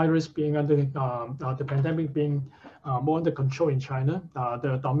the virus being under the pandemic being more under control in China,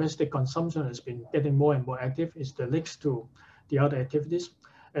 the domestic consumption has been getting more and more active. It's the next to the other activities,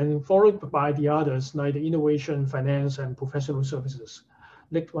 and followed by the others like the innovation, finance, and professional services.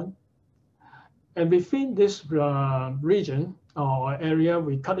 Next one. And within this region or area,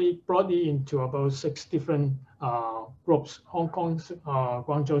 we cut it broadly into about 6 different groups: Hong Kong,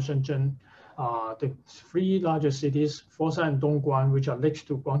 Guangzhou, Shenzhen, the 3 largest cities, Foshan and Dongguan, which are next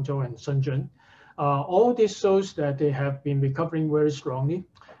to Guangzhou and Shenzhen. All this shows that they have been recovering very strongly,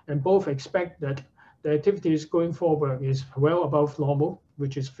 and both expect that the activities going forward is well above normal,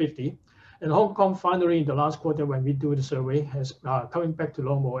 which is 50. And Hong Kong finally in the last quarter when we do the survey has coming back to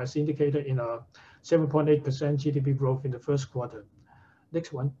normal as indicated in a 7.8% GDP growth in the first quarter.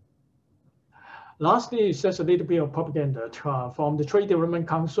 Next one. Lastly, it's just a little bit of propaganda from the Trade Development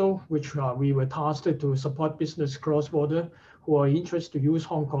Council, which we were tasked to support business cross-border who are interested to use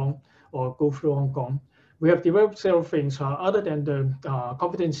Hong Kong or go through Hong Kong. We have developed several things other than the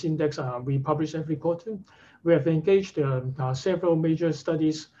confidence index we publish every quarter. We have engaged several major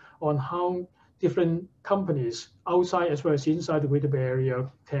studies on how different companies outside as well as inside the Greater Bay Area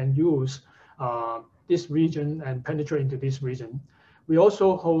can use this region and penetrate into this region. We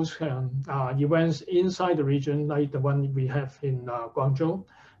also host events inside the region, like the one we have in Guangzhou,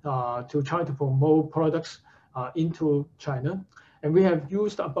 to try to promote products into China. And we have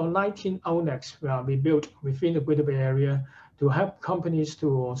used about 19 outlets we built within the Greater Bay Area to help companies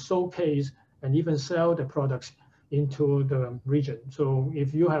to showcase and even sell the products into the region. So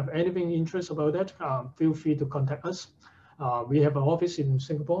if you have anything interest about that, feel free to contact us. We have an office in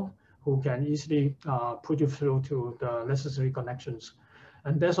Singapore who can easily put you through to the necessary connections.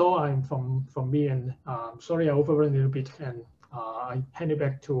 And that's all from me. And sorry, I overrun a little bit, and I hand it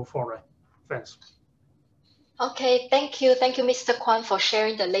back to Flora. Thanks. Okay, thank you, Mr. Kwan, for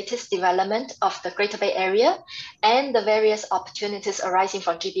sharing the latest development of the Greater Bay Area and the various opportunities arising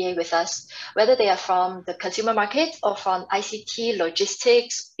from GBA with us, whether they are from the consumer market or from ICT,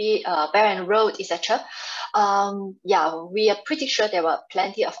 logistics, Belt and Road, etc. Yeah, we are pretty sure there were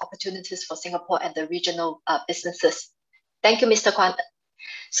plenty of opportunities for Singapore and the regional businesses. Thank you, Mr. Kwan.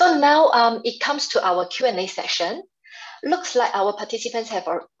 So now it comes to our Q&A session. Looks like our participants have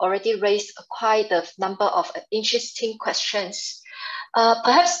already raised quite a number of interesting questions.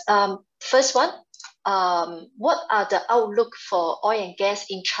 Perhaps first one, what are the outlook for oil and gas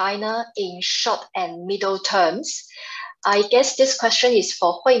in China in short and middle terms? I guess this question is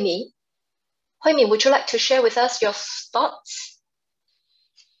for Huimin. Huimin, would you like to share with us your thoughts?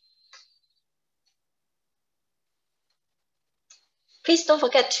 Please don't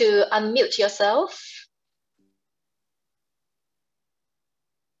forget to unmute yourself.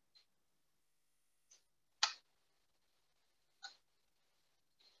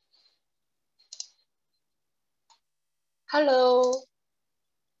 Hello.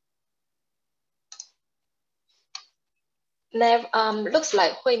 Looks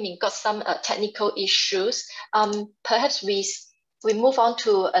like Huimin got some technical issues. Perhaps we move on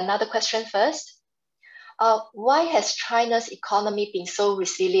to another question first. Why has China's economy been so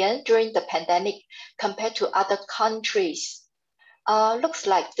resilient during the pandemic compared to other countries? Looks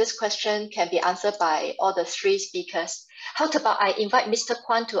like this question can be answered by all the three speakers. How about I invite Mr.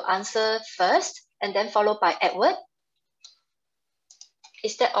 Kwan to answer first and then followed by Edward?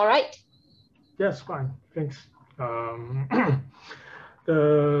 Is that all right? Yes, fine. Thanks. I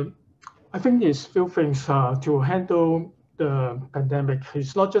think there's few things to handle the pandemic.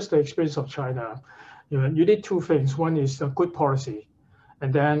 It's not just the experience of China. You need two things. One is a good policy,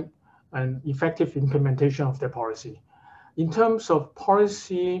 and then an effective implementation of the policy. In terms of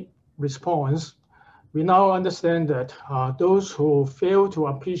policy response, we now understand that those who fail to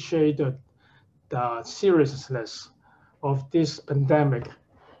appreciate the seriousness of this pandemic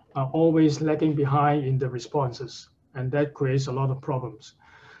are always lagging behind in the responses, and that creates a lot of problems.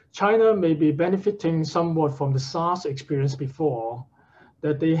 China may be benefiting somewhat from the SARS experience before,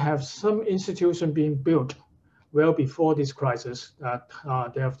 that they have some institution being built well before this crisis, that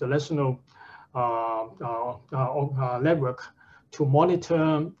they have the national network to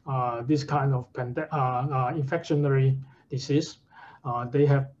monitor this kind of infectionary disease. They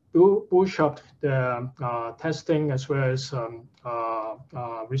have push up the testing as well as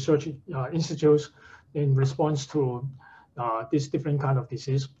research institutes in response to this different kind of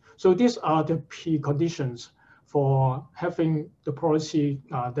disease. So these are the preconditions for having the policy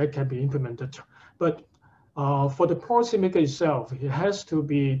that can be implemented. But for the policymaker itself, it has to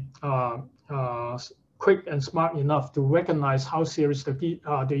be quick and smart enough to recognize how serious the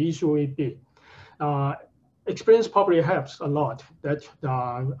issue will be. Experience probably helps a lot, that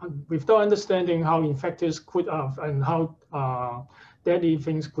without understanding how infectious could and how deadly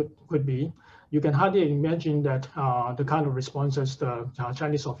things could be, you can hardly imagine that the kind of responses the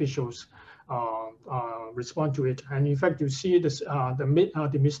Chinese officials respond to it. And in fact, you see this,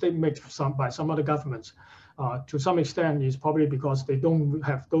 the mistake made by some other governments to some extent is probably because they don't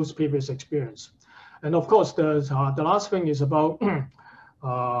have those previous experience. And of course, the last thing is about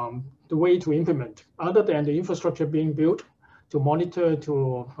the way to implement, other than the infrastructure being built to monitor,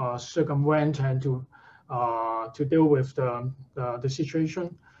 to circumvent, and to deal with the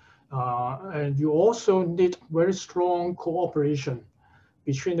situation. And you also need very strong cooperation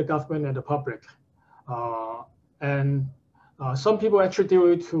between the government and the public. Some people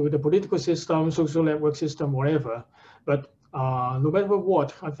attribute to the political system, social network system, whatever. But no matter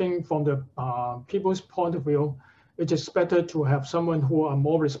what, I think from the people's point of view, it is better to have someone who are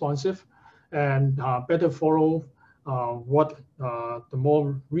more responsive and better follow what the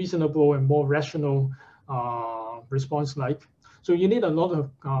more reasonable and more rational response like. So you need a lot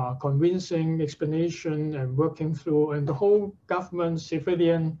of convincing explanation and working through, and the whole government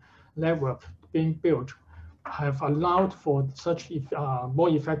civilian network being built have allowed for such more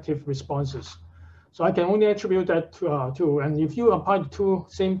effective responses. So I can only attribute that to, and if you apply the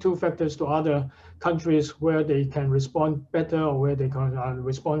same two factors to other countries where they can respond better or where they can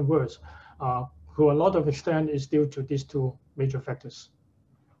respond worse, to a lot of extent is due to these two major factors.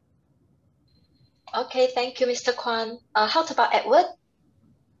 Okay, thank you, Mr. Kwan. How about Edward?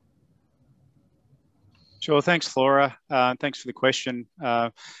 Sure, thanks, Flora. Thanks for the question.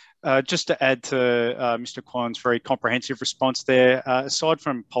 Just to add to Mr. Kwan's very comprehensive response there, aside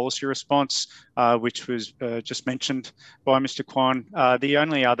from policy response, which was just mentioned by Mr. Kwan, the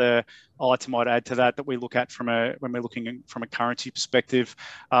only other item I'd add to that we look at when we're looking from a currency perspective,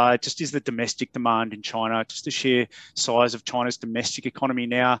 just is the domestic demand in China. Just the sheer size of China's domestic economy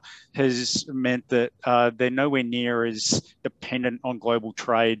now has meant that they're nowhere near as dependent on global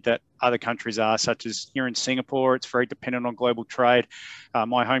trade that other countries are, such as here in Singapore, it's very dependent on global trade.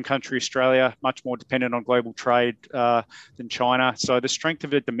 My home country, Australia, much more dependent on global trade than China. So the strength of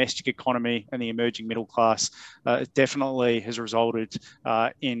the domestic economy and the emerging middle class definitely has resulted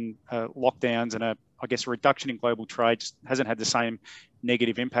in lockdowns and I guess a reduction in global trade. Just hasn't had the same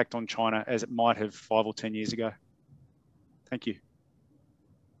negative impact on China as it might have 5 or 10 years ago. Thank you.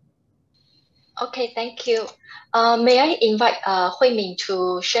 Okay, thank you. May I invite Huimin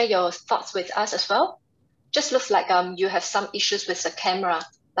to share your thoughts with us as well? Just looks like you have some issues with the camera,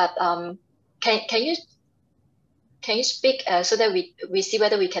 but can you speak so that we see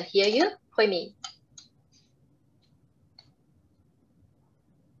whether we can hear you, Huimin?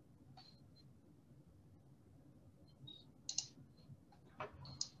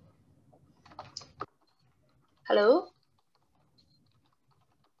 Hello?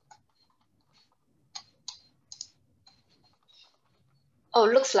 Oh,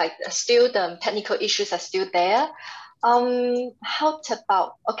 looks like still the technical issues are still there. How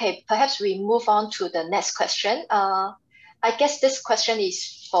about, okay, perhaps we move on to the next question. I guess this question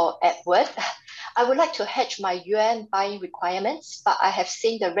is for Edward. I would like to hedge my yuan buying requirements, but I have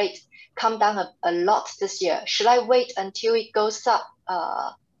seen the rate come down a lot this year. Should I wait until it goes up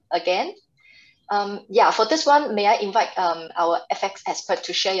again? Yeah, for this one, may I invite our FX expert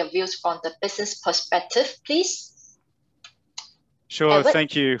to share your views from the business perspective, please? Sure, Edward?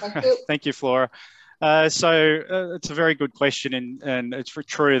 thank you. Thank you, Flora. So it's a very good question, and it's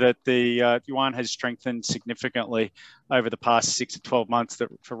true that the yuan has strengthened significantly over the past 6 to 12 months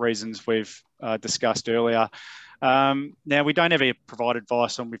for reasons we've discussed earlier. Now, we don't ever provide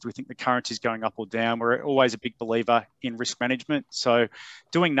advice on if we think the currency is going up or down. We're always a big believer in risk management. So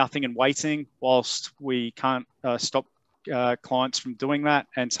doing nothing and waiting whilst we can't stop clients from doing that,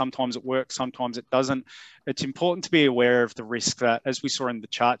 and sometimes it works, sometimes it doesn't. It's important to be aware of the risk that, as we saw in the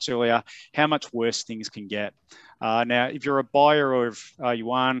charts earlier, how much worse things can get. Now, if you're a buyer of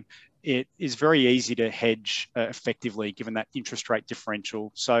yuan, it is very easy to hedge effectively given that interest rate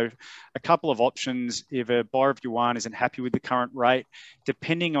differential. So a couple of options: if a buyer of yuan isn't happy with the current rate,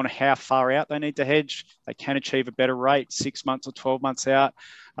 depending on how far out they need to hedge, they can achieve a better rate 6 months or 12 months out.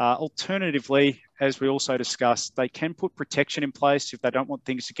 Alternatively, as we also discussed, they can put protection in place if they don't want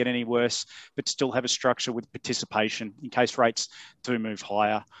things to get any worse, but still have a structure with participation in case rates do move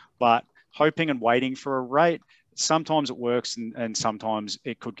higher. But hoping and waiting for a rate, sometimes it works and sometimes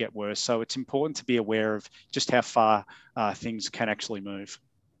it could get worse. So it's important to be aware of just how far things can actually move.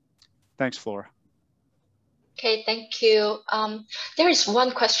 Thanks, Flora. Okay, thank you. There is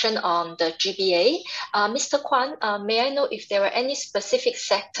one question on the GBA. Mr. Kwan, may I know if there are any specific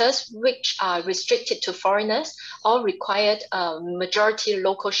sectors which are restricted to foreigners or required majority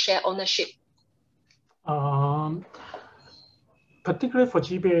local share ownership? Particularly for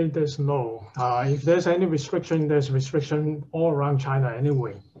GBA, there's no. If there's any restriction, there's restriction all around China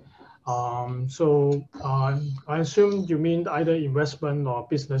anyway. So I assume you mean either investment or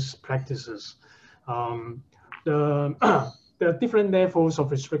business practices. There are different levels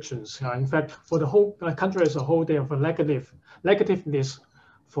of restrictions. In fact, for the whole country as a whole, they have a negative list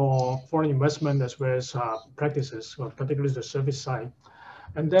for foreign investment as well as practices, particularly the service side.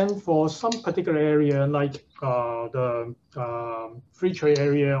 And then for some particular area, like the free trade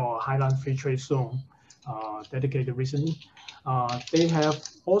area or Highland Free Trade Zone dedicated recently, they have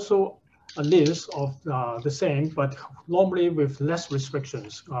also a list of the same, but normally with less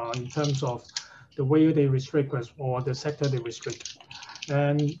restrictions in terms of the way they restrict or the sector they restrict.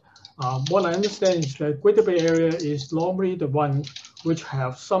 And what I understand is that Greater Bay Area is normally the one which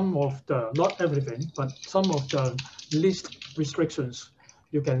have some of the, not everything, but some of the least restrictions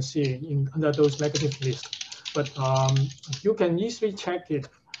you can see under those negative lists. But you can easily check it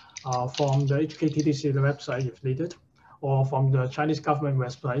from the HKTDC website if needed, or from the Chinese government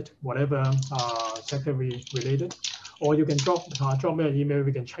website, whatever sector related, or you can drop me an email.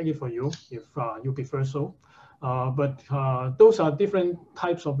 We can check it for you if you prefer so. But those are different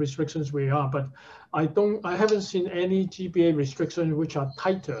types of restrictions we are. But I haven't seen any GBA restrictions which are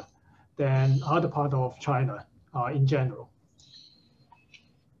tighter than other part of China in general.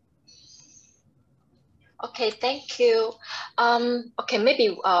 Okay, thank you. Okay, maybe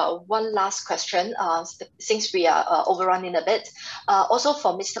one last question, since we are overrunning a bit. Also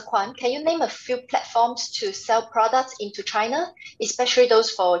for Mr. Kwan, can you name a few platforms to sell products into China, especially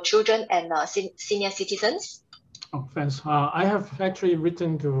those for children and senior citizens? Oh, thanks. I have actually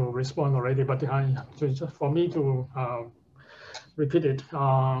written to respond already, but just for me to repeat it.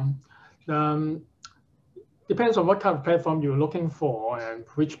 Depends on what kind of platform you're looking for and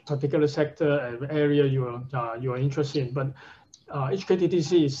which particular sector and area you're interested in. But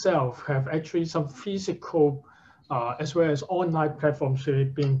HKTDC itself have actually some physical as well as online platforms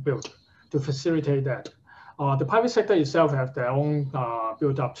being built to facilitate that. The private sector itself have their own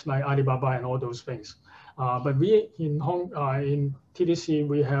build-ups like Alibaba and all those things. But we in TDC,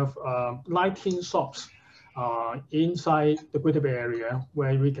 we have 19 shops inside the Greater Bay Area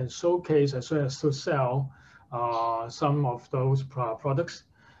where we can showcase as well as to sell some of those products,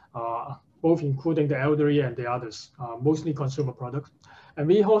 both including the elderly and the others, mostly consumer products. And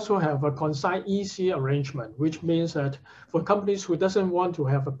we also have a consign easy arrangement, which means that for companies who doesn't want to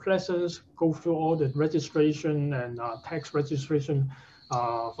have a presence, go through all the registration and tax registration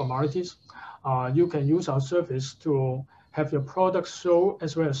formalities, you can use our service to have your products sold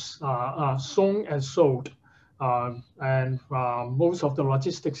as well as sewn and sold. And most of the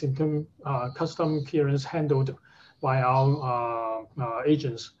logistics in terms custom clearance handled by our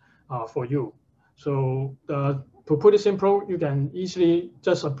agents for you. So to put it simple, you can easily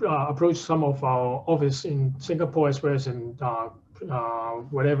just approach some of our office in Singapore as well as in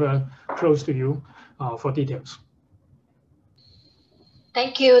whatever close to you for details.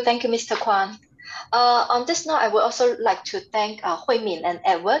 Thank you, Mr. Kwan. On this note, I would also like to thank Huimin and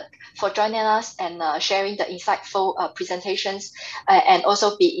Edward for joining us and sharing the insightful presentations and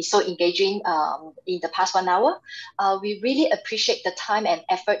also be so engaging in the past 1 hour. We really appreciate the time and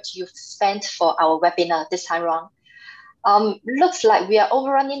effort you've spent for our webinar this time around. Looks like we are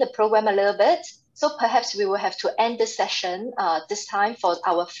overrunning the program a little bit, so perhaps we will have to end this session this time for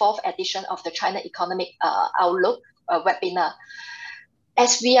our 4th edition of the China Economic Outlook webinar.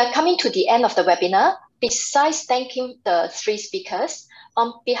 As we are coming to the end of the webinar, besides thanking the 3 speakers,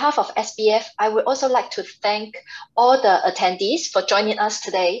 on behalf of SBF, I would also like to thank all the attendees for joining us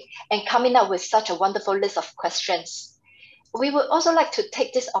today and coming up with such a wonderful list of questions. We would also like to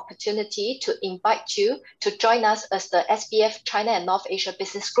take this opportunity to invite you to join us as the SBF China and North Asia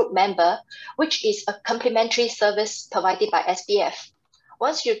Business Group member, which is a complimentary service provided by SBF.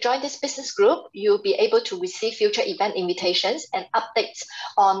 Once you join this business group, you'll be able to receive future event invitations and updates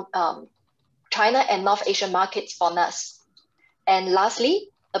on China and North Asian markets from us. And lastly,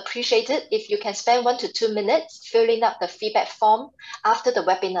 appreciate it if you can spend 1 to 2 minutes filling up the feedback form after the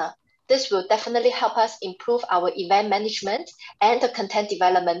webinar. This will definitely help us improve our event management and the content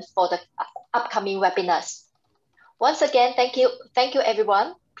development for the upcoming webinars. Once again, thank you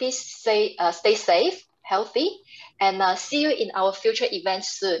everyone. Please stay safe, healthy, and see you in our future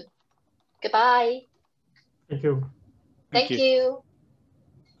events soon. Goodbye. Thank you. Thank you.